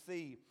can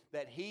see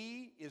that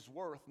He is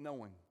worth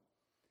knowing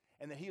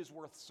and that He is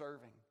worth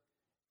serving.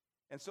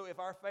 And so if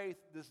our faith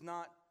does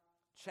not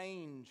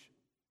change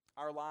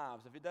our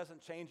lives, if it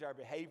doesn't change our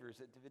behaviors,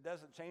 if it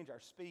doesn't change our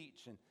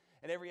speech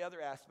and every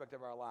other aspect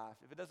of our life,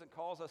 if it doesn't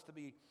cause us to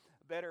be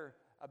a better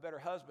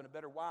husband, a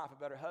better wife,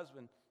 a better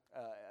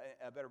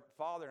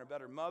father, and a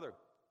better mother,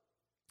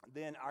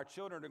 then our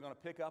children are going to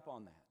pick up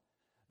on that.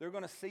 They're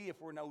going to see if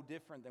we're no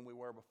different than we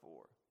were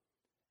before.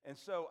 And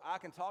so I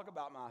can talk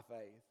about my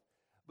faith,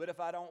 but if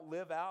I don't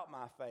live out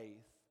my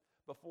faith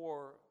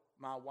before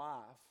my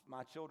wife,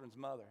 my children's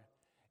mother,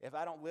 if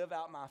I don't live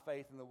out my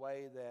faith in the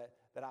way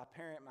that I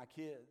parent my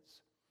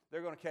kids,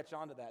 they're going to catch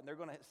on to that, and they're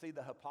going to see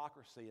the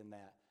hypocrisy in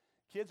that.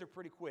 Kids are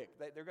pretty quick.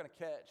 They're going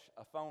to catch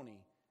a phony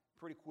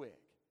pretty quick.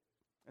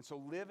 And so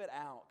live it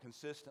out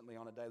consistently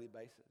on a daily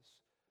basis.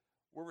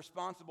 We're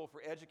responsible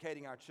for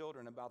educating our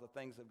children about the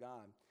things of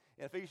God.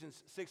 In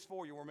Ephesians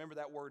 6:4, you'll remember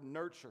that word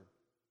nurture.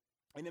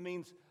 And it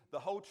means the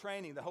whole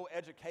training, the whole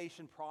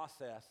education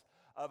process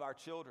of our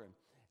children.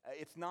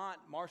 It's not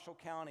Marshall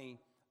County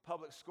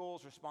Public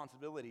Schools'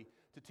 responsibility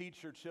to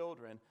teach your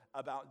children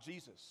about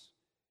Jesus.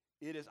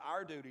 It is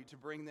our duty to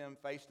bring them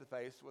face to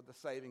face with the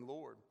saving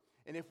Lord.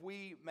 And if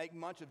we make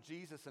much of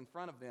Jesus in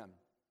front of them,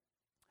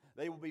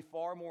 they will be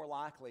far more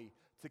likely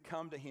to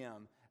come to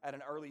Him at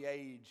an early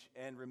age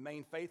and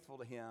remain faithful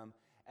to Him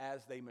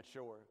as they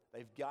mature.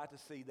 They've got to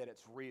see that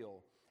it's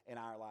real in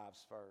our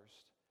lives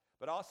first.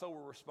 But also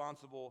we're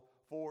responsible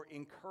for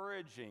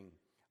encouraging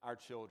our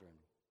children.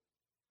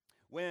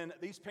 When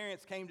these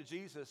parents came to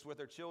Jesus with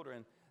their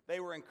children, they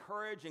were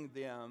encouraging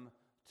them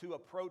to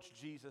approach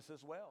Jesus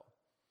as well.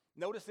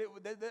 Notice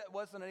that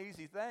wasn't an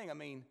easy thing. I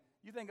mean,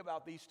 you think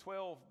about these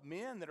 12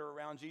 men that are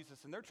around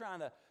Jesus, and they're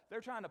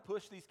trying to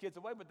push these kids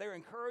away, but they're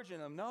encouraging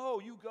them. No,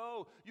 you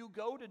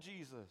go to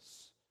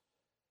Jesus.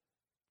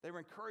 They were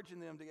encouraging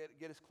them to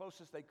get as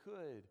close as they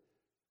could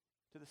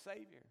to the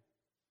Savior.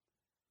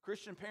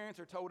 Christian parents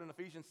are told in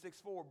Ephesians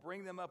 6:4,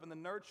 bring them up in the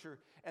nurture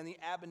and the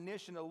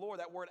admonition of the Lord.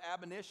 That word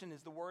admonition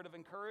is the word of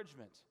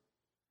encouragement.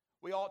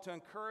 We ought to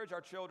encourage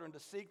our children to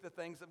seek the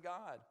things of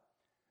God.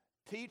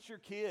 Teach your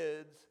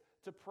kids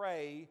to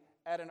pray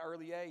at an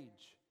early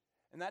age.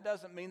 And that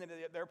doesn't mean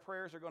that their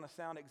prayers are going to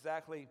sound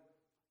exactly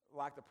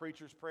like the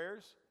preacher's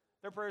prayers.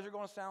 Their prayers are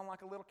going to sound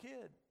like a little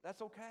kid.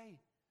 That's okay.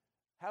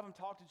 Have them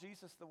talk to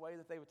Jesus the way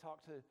that they would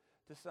talk to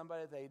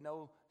somebody they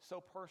know so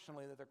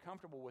personally that they're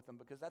comfortable with them,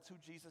 because that's who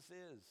Jesus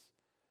is.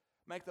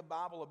 Make the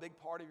Bible a big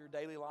part of your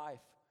daily life.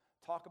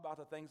 Talk about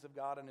the things of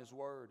God and His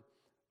Word.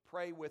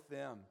 Pray with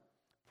them.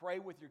 Pray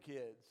with your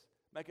kids.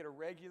 Make it a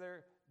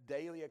regular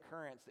daily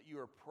occurrence that you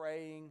are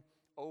praying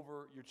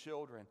over your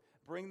children.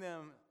 Bring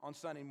them on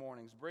Sunday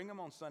mornings. Bring them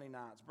on Sunday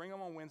nights. Bring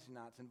them on Wednesday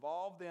nights.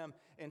 Involve them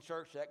in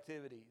church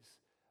activities.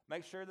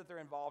 Make sure that they're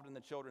involved in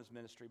the children's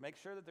ministry. Make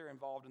sure that they're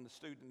involved in the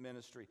student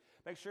ministry.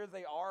 Make sure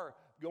they are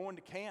going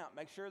to camp.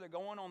 Make sure they're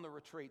going on the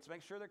retreats.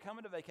 Make sure they're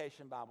coming to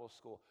Vacation Bible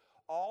School.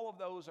 All of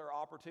those are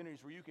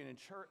opportunities where you can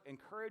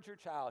encourage your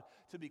child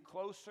to be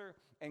closer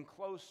and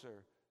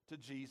closer to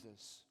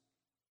Jesus.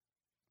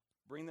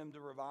 Bring them to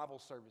revival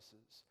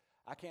services.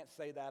 I can't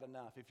say that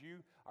enough. If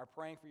you are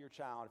praying for your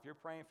child, if you're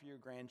praying for your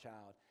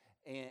grandchild,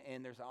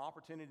 and there's an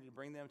opportunity to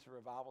bring them to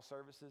revival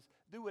services,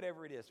 do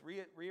whatever it is.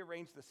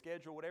 Rearrange the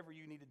schedule, whatever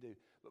you need to do.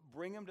 But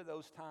bring them to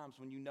those times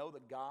when you know the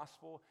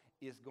gospel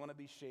is going to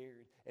be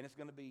shared and it's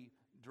going to be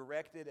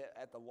directed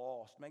at the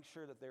lost. Make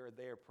sure that they're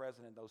there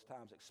present in those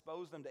times.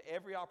 Expose them to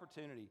every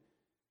opportunity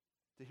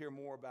to hear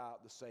more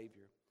about the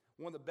Savior.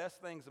 One of the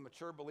best things a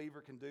mature believer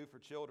can do for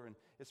children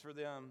is for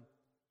them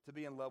to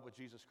be in love with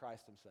Jesus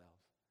Christ themselves.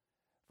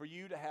 For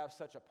you to have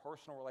such a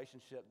personal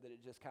relationship that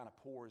it just kind of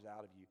pours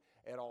out of you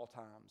at all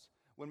times.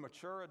 When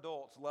mature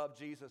adults love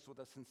Jesus with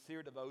a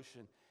sincere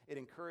devotion, it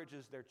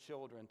encourages their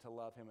children to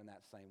love him in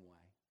that same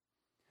way.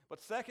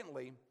 But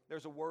secondly,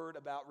 there's a word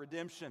about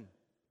redemption.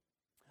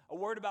 A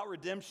word about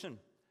redemption.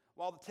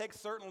 While the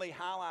text certainly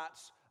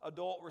highlights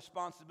adult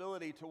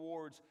responsibility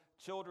towards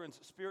children's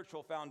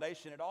spiritual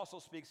foundation, it also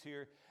speaks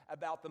here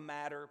about the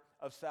matter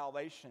of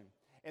salvation.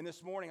 And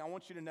this morning, I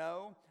want you to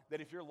know that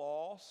if you're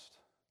lost,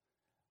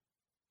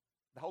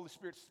 the Holy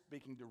Spirit's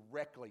speaking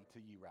directly to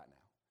you right now.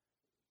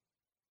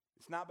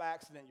 It's not by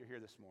accident you're here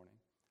this morning.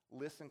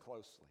 Listen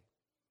closely.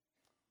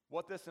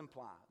 What this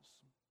implies,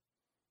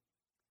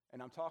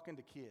 and I'm talking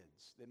to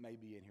kids that may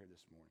be in here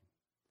this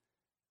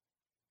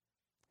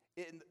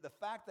morning, the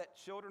fact that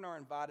children are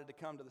invited to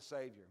come to the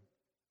Savior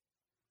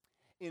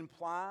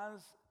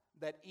implies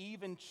that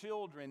even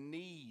children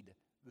need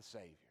the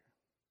Savior.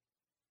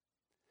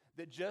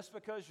 That just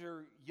because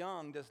you're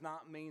young does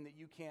not mean that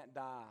you can't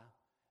die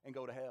and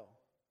go to hell.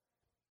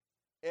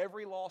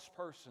 Every lost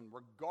person,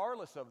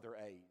 regardless of their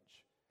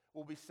age,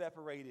 will be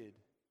separated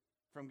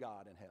from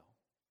God in hell.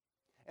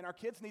 And our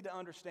kids need to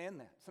understand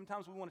that.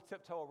 Sometimes we want to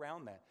tiptoe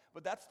around that,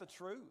 but that's the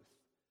truth.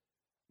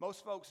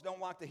 Most folks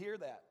don't like to hear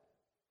that,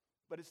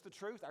 but it's the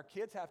truth. Our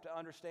kids have to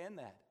understand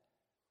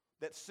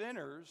that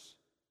sinners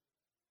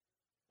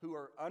who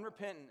are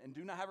unrepentant and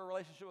do not have a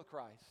relationship with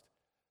Christ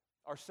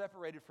are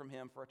separated from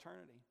him for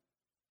eternity.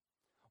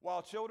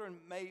 While children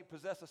may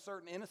possess a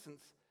certain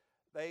innocence,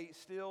 they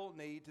still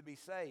need to be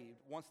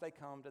saved once they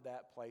come to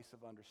that place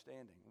of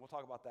understanding. We'll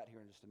talk about that here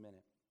in just a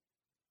minute.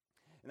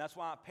 And that's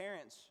why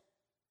parents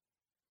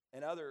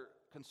and other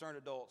concerned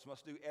adults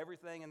must do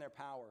everything in their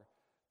power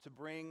to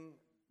bring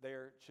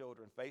their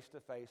children face to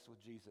face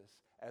with Jesus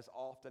as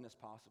often as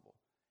possible.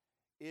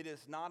 It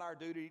is not our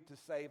duty to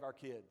save our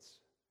kids.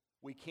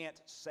 We can't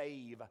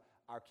save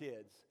our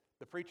kids.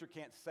 The preacher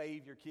can't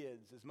save your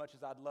kids. As much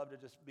as I'd love to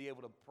just be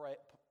able to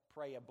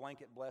pray a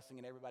blanket blessing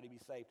and everybody be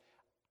saved,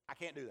 I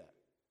can't do that.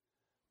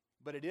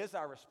 But it is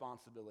our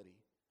responsibility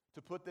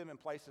to put them in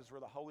places where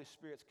the Holy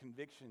Spirit's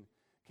conviction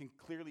can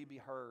clearly be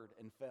heard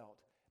and felt.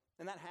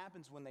 And that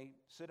happens when they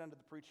sit under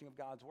the preaching of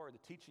God's Word,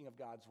 the teaching of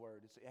God's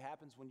Word. It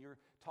happens when you're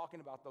talking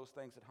about those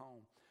things at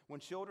home.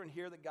 When children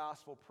hear the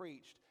gospel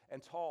preached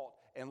and taught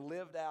and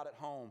lived out at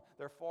home,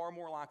 they're far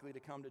more likely to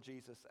come to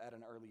Jesus at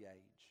an early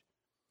age.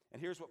 And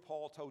here's what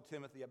Paul told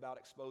Timothy about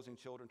exposing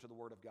children to the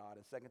Word of God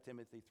in 2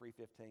 Timothy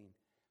 3:15.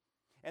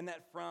 And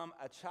that from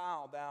a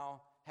child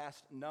thou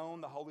hast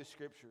known the Holy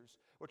Scriptures,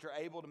 which are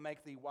able to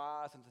make thee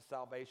wise unto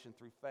salvation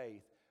through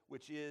faith,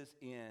 which is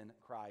in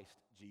Christ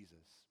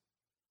Jesus.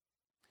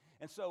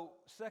 And so,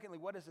 secondly,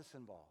 what does this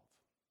involve?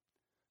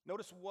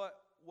 Notice what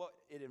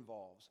it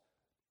involves.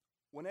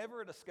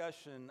 Whenever a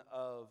discussion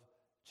of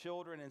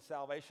children and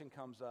salvation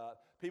comes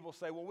up, people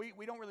say, well,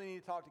 we don't really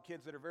need to talk to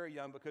kids that are very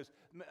young because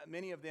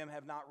many of them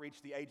have not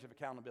reached the age of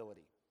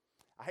accountability.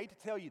 I hate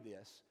to tell you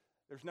this,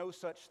 there's no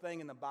such thing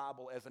in the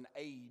Bible as an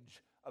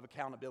age of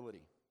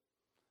accountability.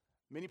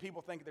 Many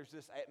people think there's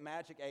this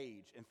magic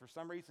age, and for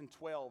some reason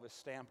 12 is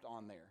stamped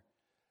on there.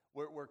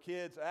 Where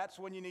kids, that's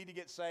when you need to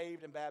get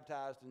saved and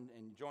baptized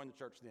and join the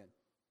church then.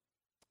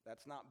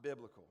 That's not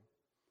biblical.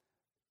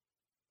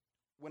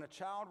 When a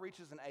child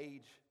reaches an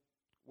age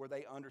where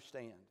they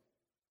understand,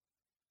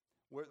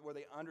 where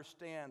they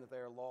understand that they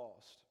are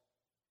lost,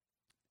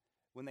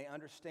 when they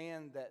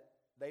understand that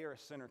they are a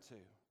sinner too,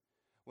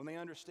 when they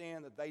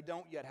understand that they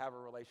don't yet have a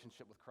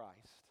relationship with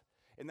Christ,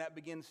 and that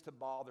begins to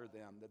bother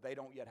them that they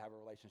don't yet have a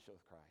relationship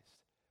with Christ,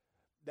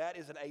 that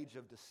is an age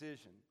of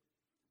decision.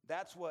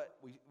 That's what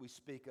we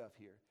speak of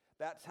here.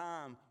 That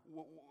time,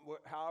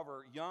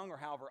 however young or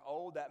however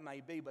old that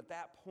may be, but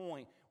that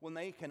point when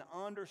they can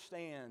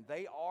understand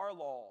they are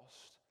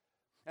lost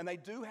and they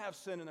do have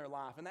sin in their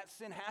life and that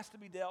sin has to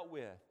be dealt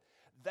with,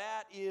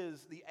 that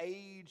is the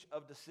age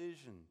of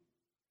decision.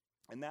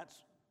 And that's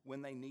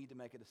when they need to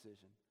make a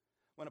decision.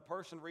 When a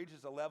person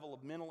reaches a level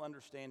of mental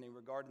understanding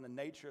regarding the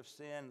nature of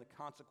sin and the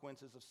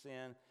consequences of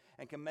sin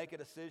and can make a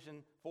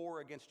decision for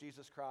or against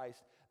Jesus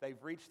Christ, they've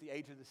reached the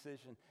age of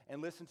decision. And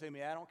listen to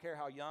me, I don't care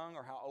how young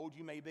or how old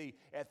you may be.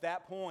 At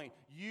that point,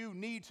 you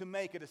need to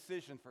make a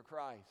decision for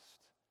Christ.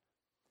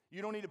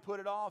 You don't need to put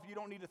it off. You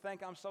don't need to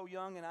think, I'm so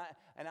young and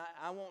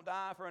I won't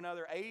die for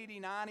another 80,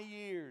 90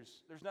 years.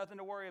 There's nothing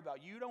to worry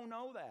about. You don't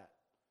know that.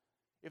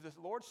 If the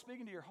Lord's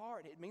speaking to your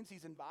heart, it means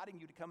He's inviting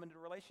you to come into a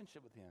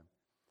relationship with Him.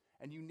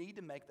 And you need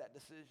to make that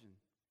decision.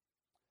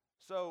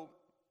 So,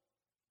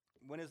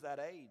 when is that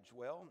age?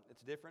 Well,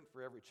 it's different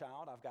for every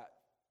child. I've got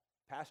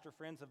pastor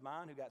friends of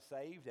mine who got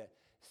saved at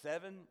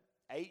 7,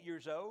 8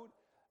 years old.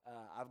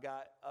 I've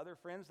got other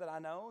friends that I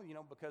know,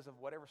 because of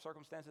whatever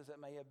circumstances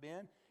it may have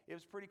been, it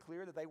was pretty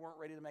clear that they weren't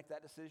ready to make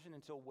that decision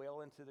until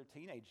well into their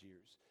teenage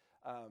years.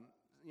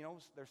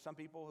 There's some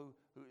people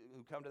who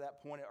come to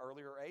that point at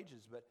earlier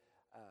ages, but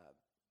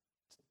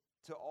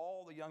to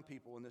all the young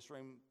people in this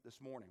room this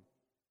morning,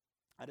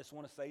 I just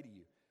want to say to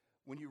you,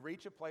 when you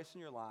reach a place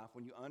in your life,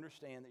 when you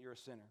understand that you're a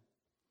sinner,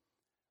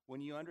 when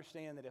you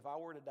understand that if I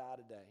were to die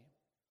today,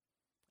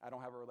 I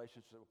don't have a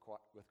relationship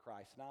with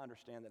Christ, and I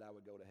understand that I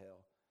would go to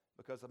hell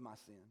because of my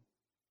sin.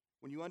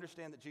 When you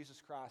understand that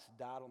Jesus Christ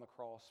died on the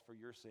cross for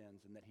your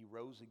sins and that He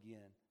rose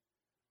again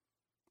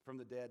from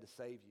the dead to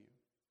save you,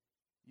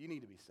 you need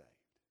to be saved.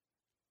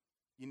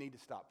 You need to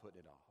stop putting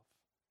it off.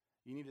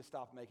 You need to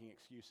stop making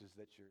excuses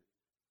that you're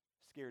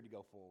scared to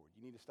go forward.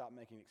 You need to stop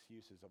making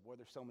excuses of, well,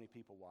 there's so many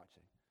people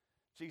watching.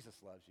 Jesus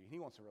loves you. He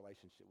wants a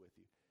relationship with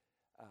you.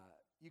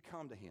 You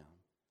come to Him.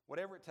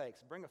 Whatever it takes.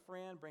 Bring a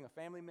friend, bring a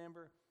family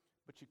member,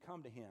 but you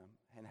come to Him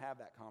and have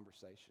that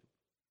conversation.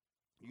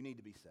 You need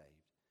to be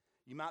saved.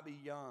 You might be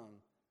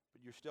young,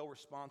 but you're still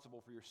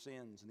responsible for your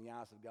sins in the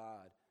eyes of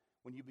God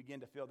when you begin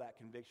to feel that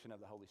conviction of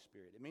the Holy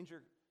Spirit. It means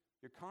you're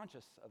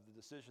conscious of the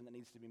decision that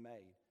needs to be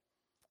made.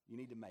 You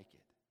need to make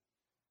it.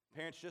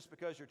 Parents, just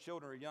because your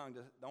children are young,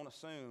 don't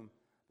assume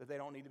that they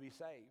don't need to be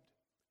saved.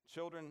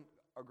 Children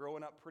are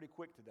growing up pretty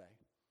quick today.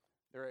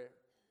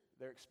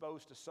 They're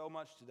exposed to so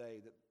much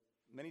today that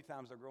many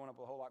times they're growing up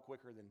a whole lot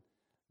quicker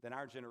than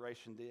our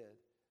generation did.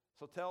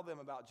 So tell them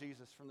about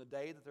Jesus from the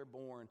day that they're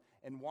born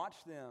and watch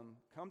them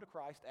come to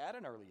Christ at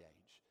an early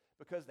age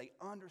because they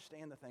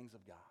understand the things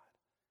of God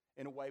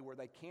in a way where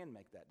they can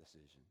make that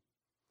decision.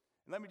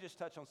 And let me just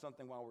touch on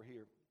something while we're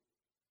here.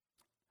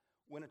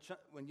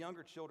 When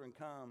younger children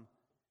come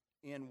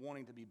in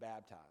wanting to be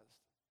baptized,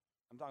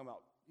 I'm talking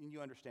about,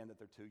 you understand that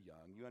they're too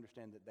young. You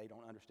understand that they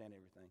don't understand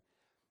everything.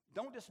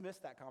 Don't dismiss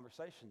that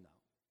conversation, though,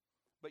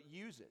 but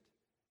use it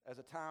as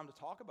a time to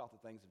talk about the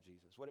things of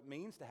Jesus, what it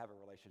means to have a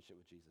relationship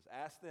with Jesus.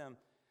 Ask them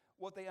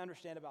what they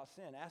understand about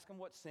sin. Ask them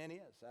what sin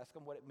is. Ask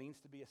them what it means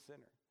to be a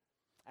sinner.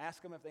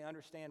 Ask them if they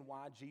understand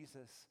why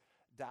Jesus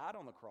died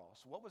on the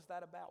cross. What was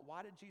that about?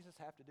 Why did Jesus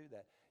have to do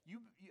that? You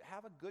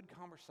have a good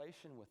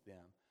conversation with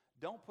them.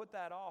 Don't put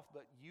that off,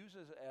 but use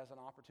it as an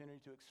opportunity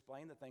to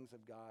explain the things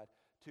of God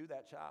to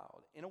that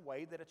child in a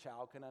way that a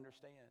child can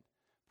understand.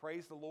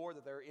 Praise the Lord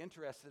that they're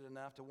interested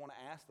enough to want to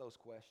ask those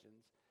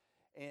questions.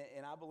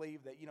 And I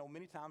believe that,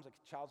 many times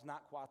a child's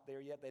not quite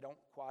there yet. They don't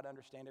quite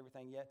understand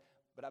everything yet.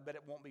 But I bet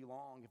it won't be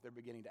long if they're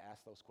beginning to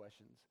ask those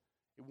questions.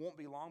 It won't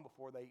be long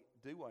before they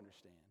do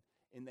understand,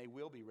 and they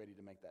will be ready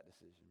to make that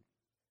decision.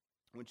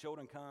 When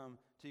children come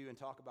to you and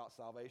talk about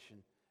salvation,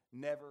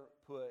 never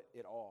put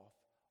it off.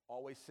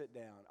 Always sit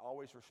down.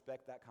 Always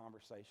respect that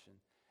conversation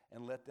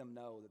and let them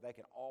know that they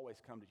can always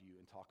come to you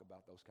and talk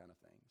about those kind of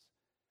things.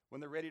 When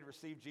they're ready to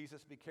receive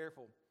Jesus, be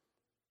careful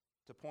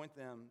to point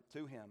them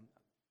to Him.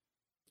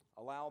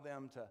 Allow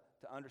them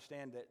to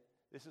understand that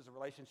this is a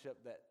relationship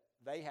that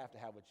they have to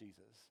have with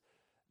Jesus.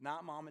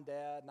 Not mom and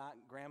dad, not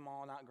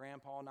grandma, not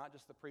grandpa, not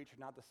just the preacher,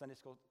 not the Sunday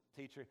school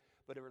teacher,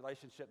 but a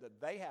relationship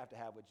that they have to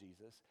have with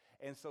Jesus.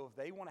 And so if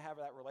they want to have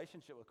that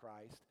relationship with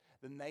Christ,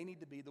 then they need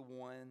to be the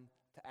one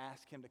to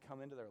ask Him to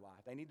come into their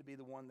life. They need to be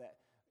the one that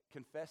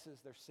confesses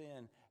their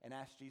sin and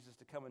asks Jesus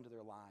to come into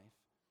their life.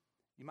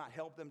 You might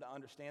help them to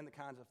understand the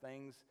kinds of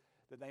things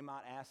that they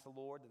might ask the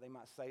Lord, that they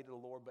might say to the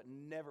Lord, but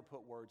never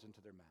put words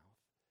into their mouth.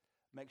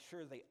 Make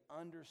sure they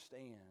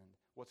understand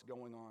what's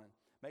going on.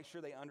 Make sure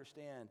they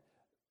understand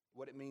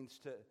what it means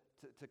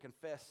to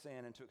confess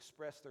sin and to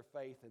express their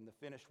faith in the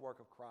finished work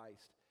of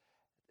Christ,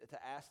 to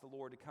ask the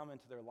Lord to come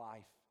into their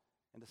life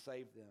and to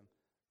save them.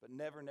 But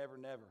never, never,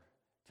 never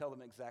tell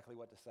them exactly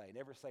what to say.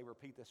 Never say,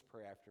 repeat this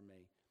prayer after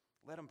me.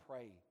 Let them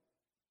pray.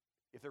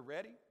 If they're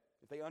ready,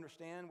 if they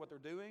understand what they're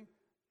doing,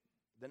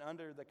 then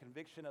under the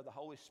conviction of the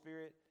Holy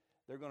Spirit,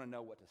 they're going to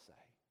know what to say.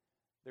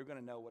 They're going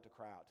to know what to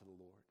cry out to the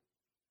Lord.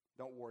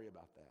 Don't worry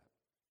about that.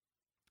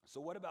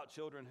 So what about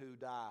children who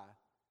die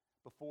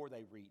before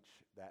they reach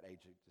that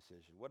age of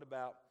decision? What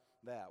about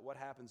that? What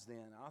happens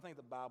then? I think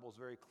the Bible is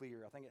very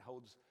clear. I think it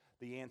holds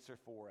the answer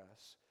for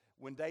us.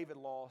 When David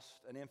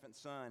lost an infant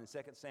son in 2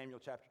 Samuel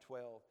chapter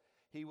 12,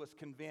 he was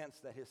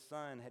convinced that his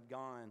son had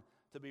gone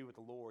to be with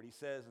the Lord. He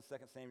says in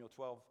 2 Samuel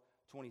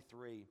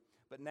 12:23,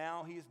 "But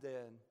now he is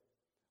dead.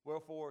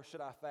 Wherefore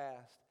should I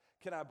fast?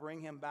 Can I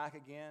bring him back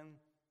again?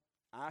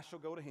 I shall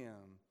go to him,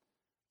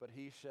 but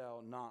he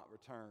shall not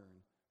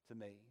return to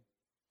me.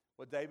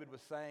 What David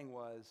was saying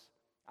was,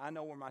 I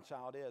know where my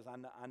child is.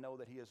 I know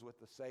that he is with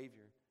the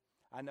Savior.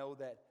 I know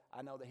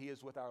that he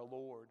is with our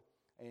Lord.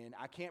 And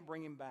I can't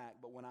bring him back,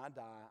 but when I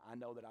die, I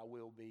know that I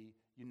will be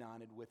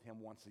united with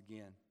him once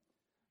again.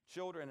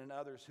 Children and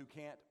others who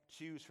can't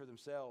choose for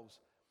themselves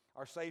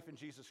are safe in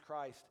Jesus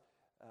Christ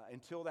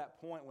until that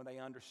point when they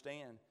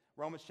understand.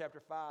 Romans chapter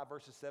 5,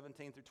 verses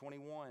 17 through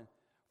 21.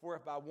 For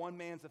if by one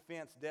man's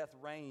offense death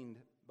reigned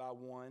by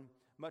one,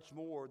 much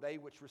more they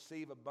which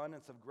receive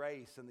abundance of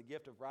grace and the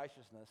gift of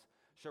righteousness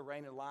shall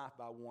reign in life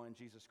by one,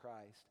 Jesus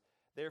Christ.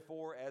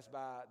 Therefore, as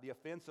by the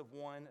offense of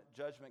one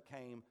judgment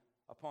came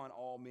upon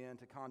all men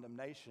to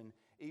condemnation,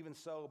 even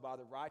so by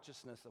the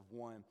righteousness of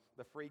one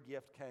the free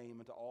gift came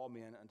unto all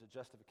men unto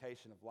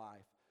justification of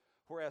life.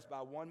 Whereas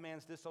by one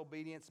man's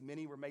disobedience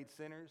many were made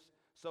sinners,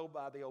 so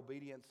by the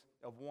obedience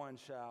of one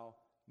shall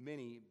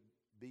many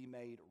be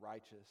made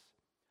righteous.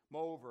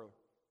 Moreover,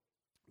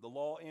 the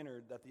law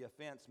entered that the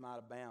offense might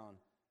abound,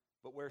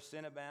 but where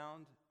sin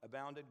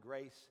abounded,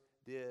 grace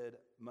did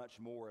much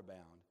more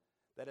abound.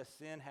 That as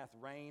sin hath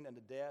reigned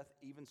unto death,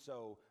 even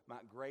so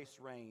might grace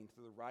reign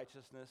through the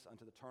righteousness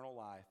unto the eternal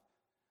life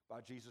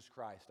by Jesus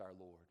Christ our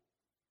Lord.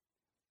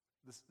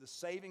 The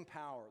saving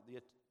power,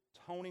 the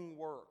atoning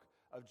work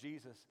of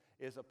Jesus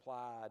is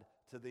applied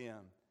to them.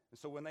 And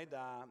so when they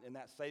die in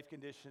that safe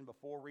condition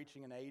before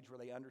reaching an age where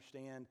they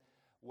understand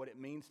what it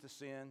means to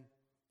sin,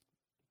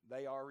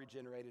 they are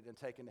regenerated and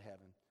taken to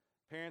heaven.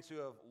 Parents who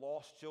have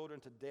lost children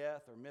to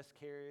death or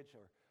miscarriage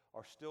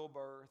or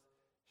stillbirth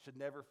should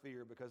never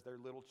fear, because their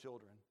little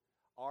children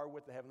are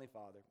with the Heavenly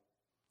Father.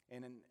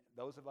 And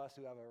those of us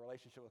who have a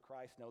relationship with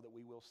Christ know that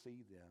we will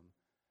see them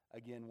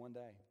again one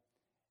day.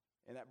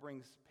 And that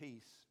brings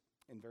peace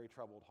in very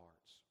troubled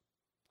hearts.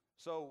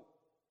 So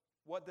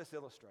what this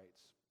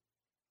illustrates,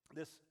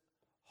 this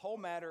whole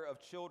matter of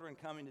children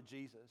coming to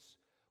Jesus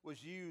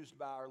was used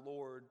by our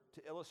Lord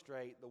to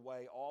illustrate the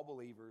way all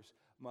believers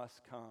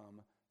must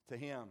come to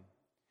him.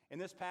 In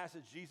this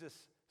passage, Jesus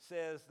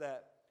says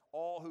that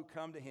all who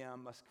come to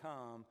him must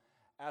come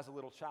as a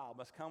little child,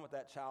 must come with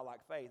that childlike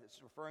faith.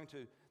 It's referring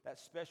to that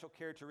special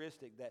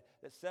characteristic that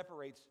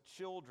separates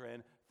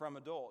children from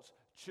adults.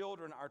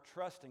 Children are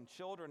trusting.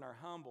 Children are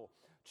humble.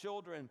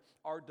 Children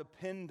are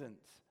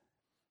dependent.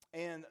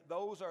 And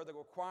those are the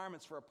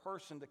requirements for a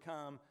person to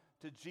come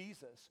to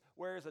Jesus,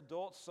 whereas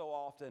adults so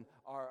often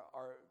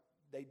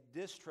they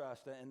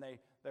distrust and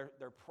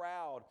they're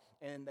proud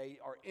and they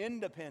are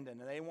independent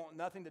and they want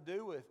nothing to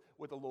do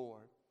with the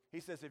Lord. He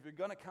says, if you're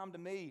going to come to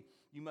me,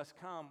 you must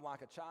come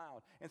like a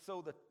child. And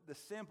so the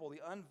simple,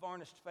 the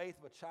unvarnished faith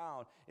of a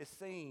child is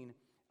seen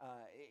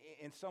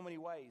in so many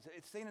ways.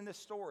 It's seen in this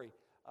story.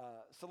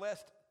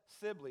 Celeste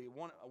Sibley,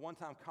 a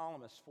one-time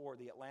columnist for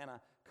the Atlanta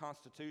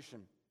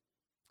Constitution,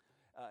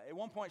 at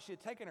one point she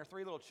had taken her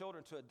 3 little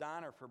children to a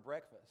diner for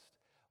breakfast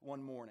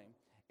one morning.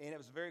 And it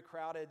was a very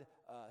crowded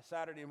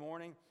Saturday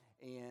morning,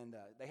 and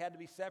they had to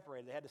be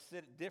separated. They had to sit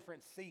at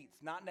different seats,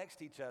 not next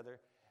to each other,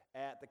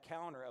 at the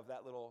counter of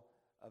that little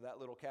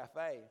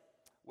cafe.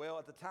 Well,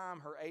 at the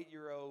time, her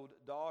 8-year-old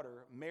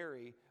daughter,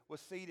 Mary,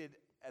 was seated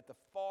at the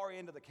far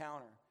end of the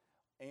counter.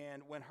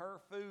 And when her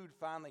food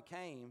finally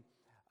came,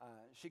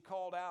 she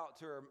called out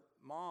to her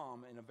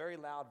mom in a very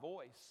loud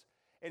voice.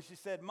 And she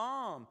said,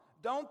 "Mom,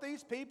 don't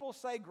these people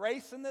say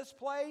grace in this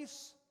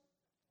place?"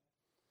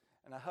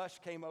 And a hush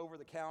came over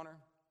the counter.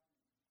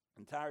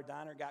 The entire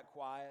diner got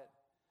quiet.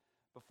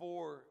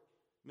 Before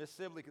Miss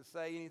Sibley could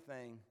say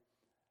anything,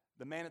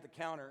 the man at the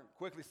counter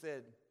quickly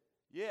said,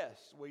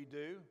 "Yes, we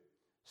do.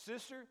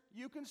 Sister,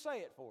 you can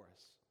say it for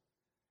us."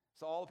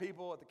 So all the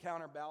people at the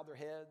counter bowed their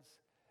heads,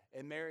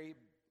 and Mary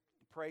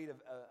prayed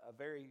a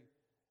very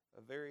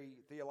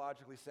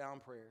theologically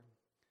sound prayer.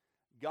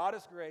 God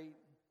is great.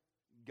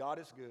 God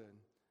is good.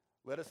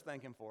 Let us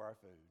thank him for our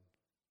food.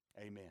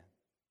 Amen.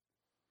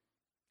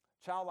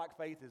 Childlike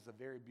faith is a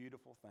very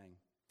beautiful thing,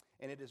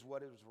 and it is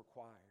what is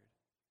required.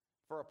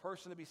 For a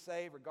person to be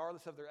saved,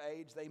 regardless of their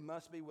age, they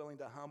must be willing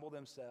to humble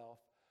themselves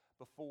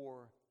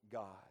before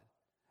God.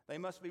 They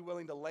must be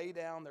willing to lay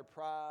down their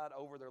pride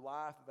over their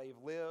life that they've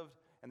lived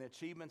and the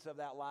achievements of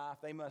that life.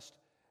 They must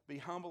be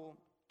humble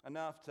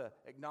enough to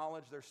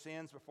acknowledge their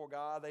sins before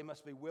God. They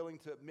must be willing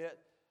to admit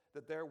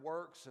that their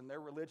works and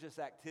their religious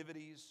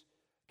activities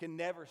can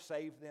never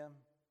save them.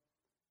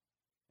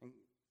 And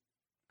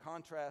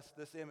contrast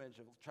this image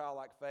of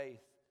childlike faith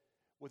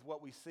with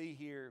what we see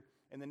here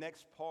in the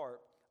next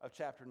part of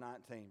chapter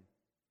 19.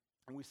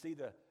 And we see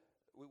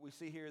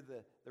here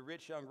the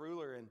rich young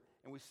ruler, and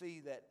we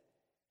see that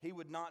he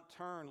would not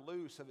turn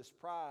loose of his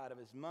pride, of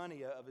his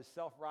money, of his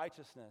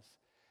self-righteousness.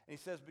 And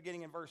he says,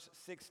 beginning in verse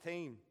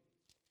 16,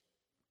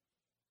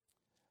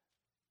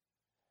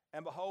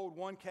 "And behold,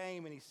 one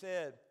came, and he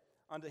said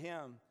unto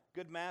him,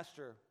 Good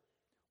master,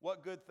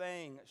 what good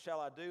thing shall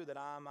I do that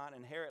I might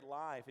inherit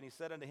life? And he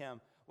said unto him,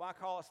 Why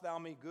callest thou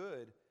me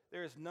good?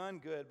 There is none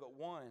good but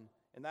one,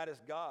 and that is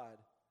God.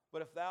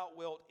 But if thou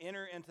wilt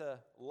enter into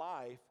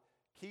life,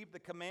 keep the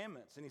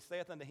commandments. And he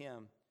saith unto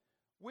him,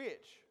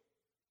 Which?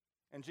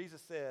 And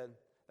Jesus said,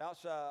 Thou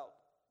shalt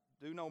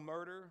do no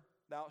murder,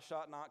 thou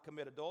shalt not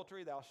commit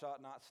adultery, thou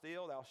shalt not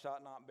steal, thou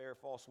shalt not bear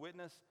false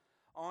witness,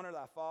 honor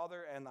thy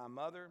father and thy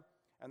mother,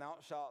 and thou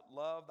shalt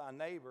love thy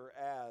neighbor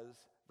as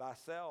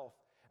thyself.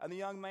 And the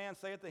young man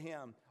saith to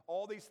him,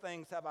 all these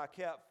things have I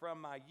kept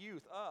from my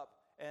youth up,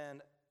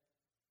 and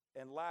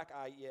lack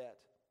I yet.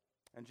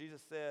 And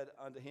Jesus said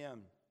unto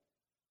him,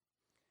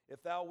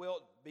 if thou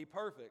wilt be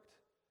perfect,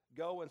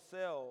 go and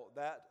sell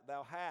that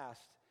thou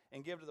hast,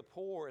 and give to the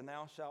poor, and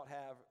thou shalt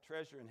have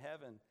treasure in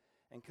heaven,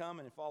 and come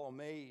and follow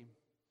me.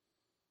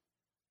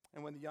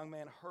 And when the young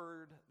man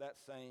heard that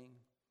saying,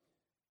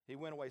 he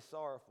went away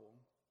sorrowful,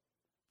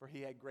 for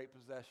he had great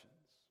possessions.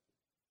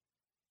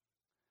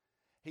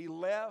 He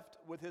left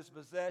with his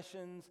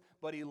possessions,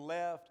 but he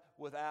left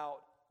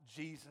without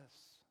Jesus.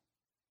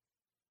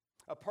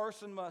 A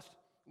person must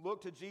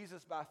look to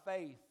Jesus by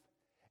faith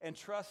and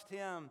trust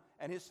him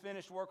and his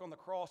finished work on the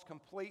cross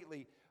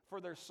completely for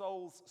their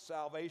soul's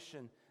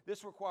salvation.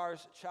 This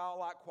requires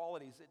childlike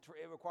qualities.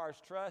 It requires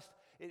trust.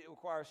 It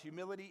requires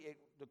humility.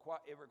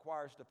 It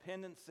requires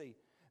dependency.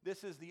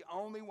 This is the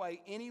only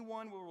way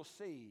anyone will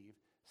receive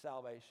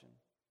salvation.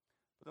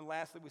 But then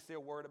lastly, we see a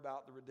word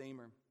about the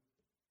Redeemer.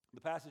 The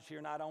passage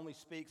here not only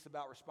speaks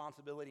about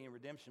responsibility and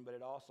redemption, but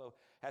it also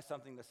has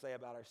something to say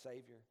about our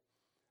Savior.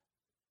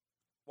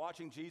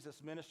 Watching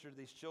Jesus minister to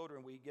these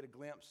children, we get a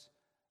glimpse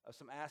of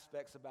some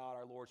aspects about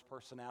our Lord's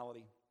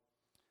personality.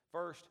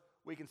 First,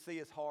 we can see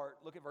his heart.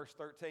 Look at verse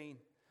 13.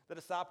 The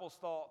disciples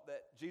thought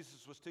that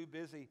Jesus was too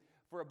busy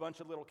for a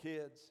bunch of little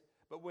kids.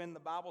 But when the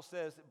Bible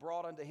says it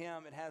brought unto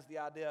him, it has the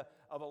idea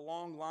of a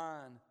long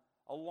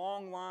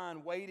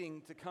line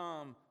waiting to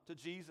come to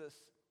Jesus.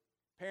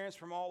 Parents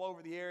from all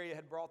over the area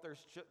had brought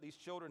these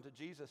children to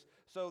Jesus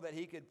so that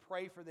he could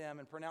pray for them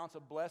and pronounce a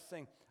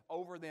blessing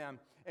over them.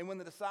 And when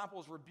the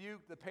disciples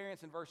rebuked the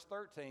parents in verse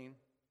 13,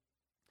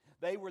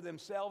 they were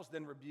themselves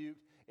then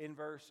rebuked in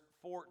verse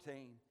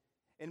 14.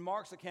 In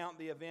Mark's account of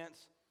the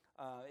events,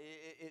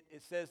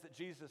 it says that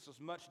Jesus was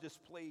much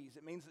displeased.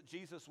 It means that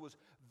Jesus was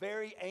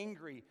very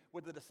angry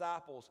with the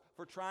disciples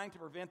for trying to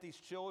prevent these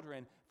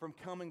children from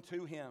coming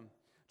to him.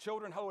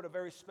 Children hold a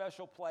very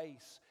special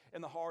place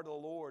in the heart of the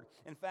Lord.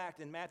 In fact,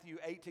 in Matthew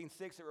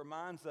 18:6, it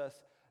reminds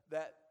us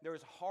that there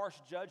is harsh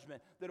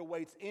judgment that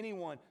awaits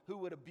anyone who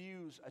would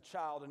abuse a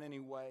child in any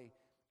way.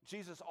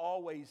 Jesus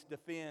always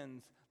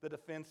defends the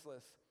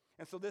defenseless.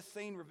 And so this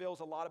scene reveals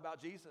a lot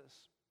about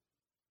Jesus.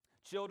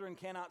 Children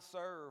cannot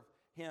serve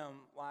him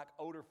like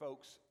older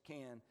folks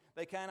can.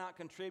 They cannot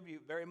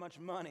contribute very much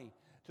money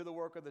to the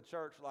work of the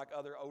church like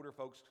other older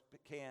folks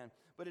can.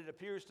 But it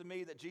appears to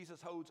me that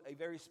Jesus holds a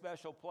very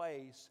special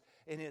place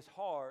in his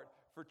heart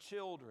for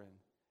children.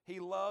 He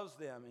loves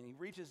them and he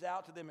reaches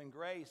out to them in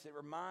grace. It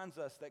reminds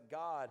us that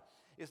God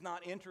is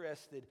not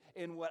interested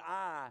in what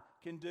I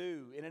can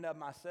do in and of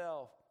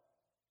myself,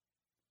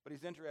 but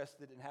he's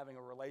interested in having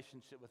a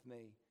relationship with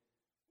me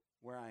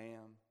where I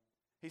am.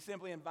 He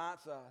simply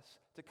invites us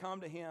to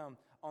come to him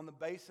on the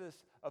basis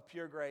of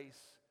pure grace.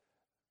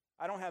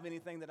 I don't have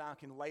anything that I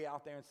can lay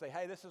out there and say,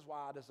 hey, this is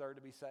why I deserve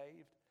to be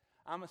saved.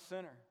 I'm a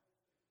sinner.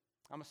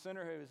 I'm a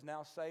sinner who is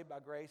now saved by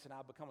grace, and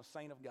I've become a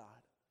saint of God.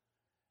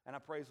 And I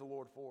praise the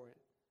Lord for it.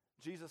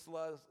 Jesus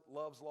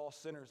loves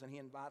lost sinners, and he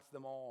invites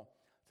them all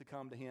to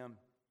come to him.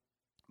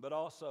 But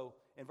also,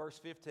 in verse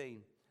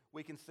 15,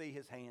 we can see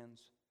his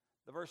hands.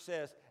 The verse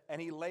says, and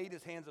he laid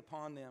his hands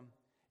upon them.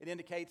 It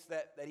indicates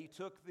that he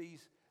took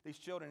these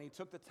children, he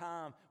took the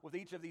time with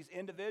each of these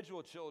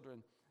individual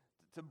children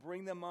to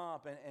bring them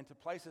up and to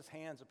place his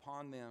hands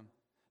upon them.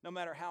 No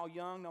matter how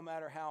young, no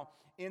matter how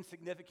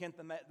insignificant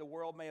the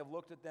world may have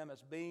looked at them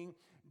as being,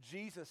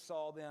 Jesus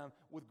saw them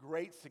with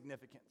great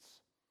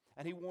significance.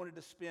 And he wanted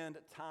to spend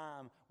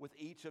time with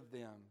each of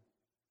them.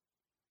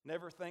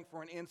 Never think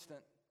for an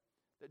instant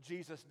that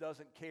Jesus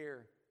doesn't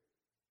care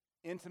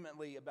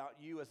intimately about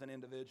you as an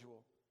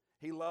individual.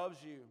 He loves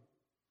you,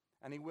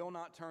 and he will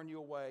not turn you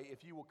away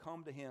if you will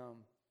come to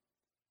him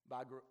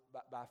by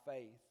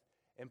faith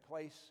and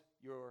place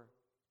your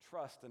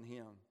trust in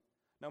him.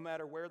 No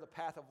matter where the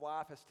path of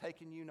life has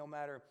taken you, no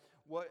matter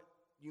what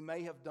you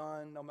may have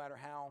done, no matter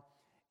how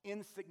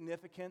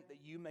insignificant that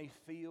you may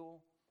feel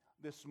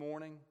this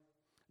morning,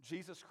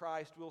 Jesus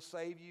Christ will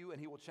save you and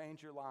he will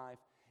change your life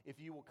if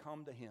you will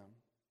come to him.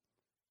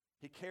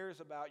 He cares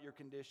about your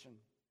condition,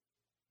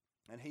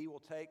 and he will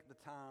take the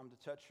time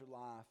to touch your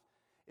life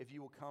if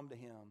you will come to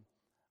him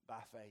by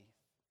faith.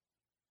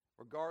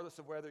 Regardless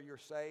of whether you're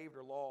saved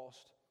or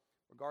lost,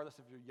 regardless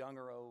if you're young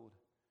or old,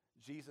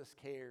 Jesus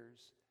cares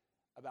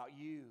about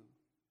you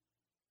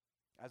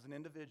as an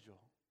individual.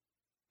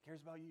 He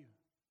cares about you.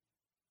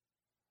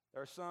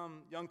 There are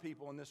some young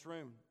people in this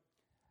room,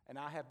 and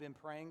I have been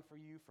praying for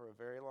you for a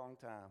very long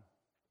time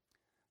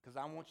because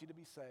I want you to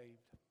be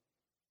saved.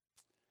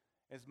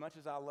 As much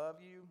as I love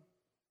you,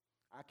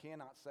 I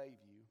cannot save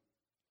you.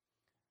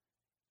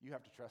 You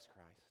have to trust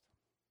Christ.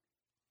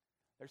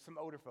 There's some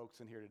older folks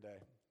in here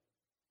today.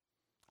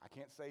 I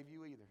can't save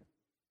you either.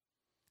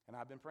 And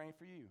I've been praying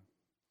for you.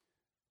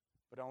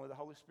 But only the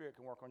Holy Spirit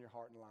can work on your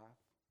heart and life.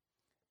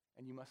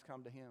 And you must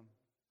come to him.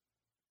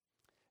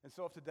 And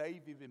so if today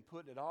you've been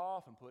putting it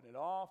off and putting it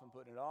off and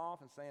putting it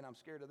off and saying, I'm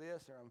scared of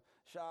this or I'm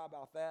shy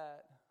about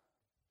that,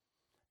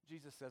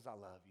 Jesus says, I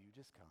love you.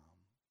 Just come.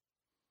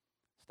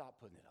 Stop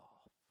putting it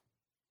off.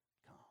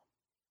 Come.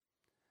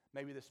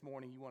 Maybe this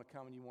morning you want to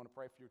come and you want to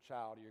pray for your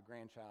child or your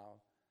grandchild.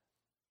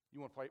 You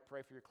want to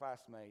pray for your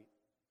classmate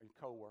or your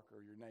coworker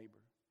or your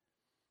neighbor.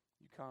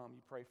 You come,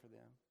 you pray for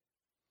them,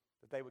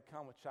 that they would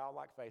come with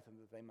childlike faith and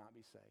that they might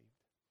be saved.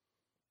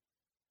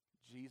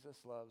 Jesus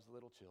loves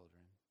little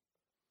children,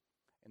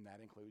 and that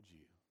includes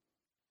you.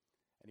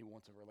 And he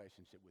wants a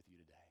relationship with you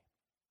today.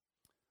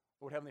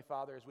 Lord Heavenly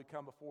Father, as we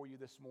come before you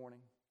this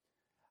morning,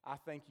 I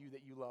thank you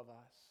that you love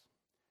us.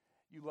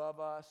 You love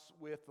us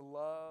with the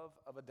love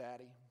of a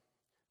daddy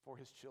for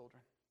his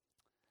children.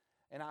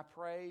 And I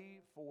pray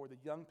for the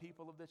young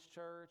people of this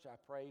church. I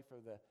pray for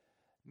the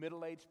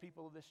middle-aged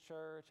people of this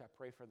church. I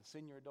pray for the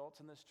senior adults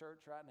in this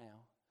church right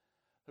now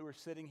who are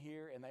sitting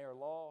here and they are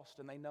lost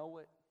and they know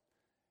it.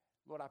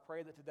 Lord, I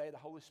pray that today the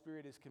Holy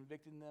Spirit is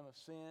convicting them of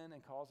sin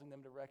and causing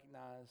them to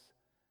recognize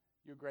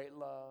your great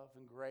love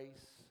and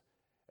grace,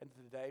 and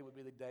today would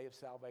be the day of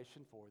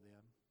salvation for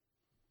them.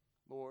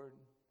 Lord,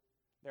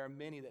 there are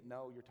many that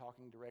know you're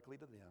talking directly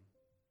to them.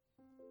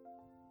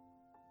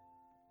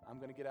 I'm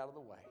going to get out of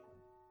the way.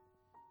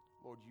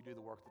 Lord, you do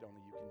the work that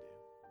only you can do.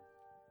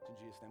 It's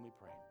in Jesus' name we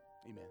pray.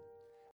 Amen.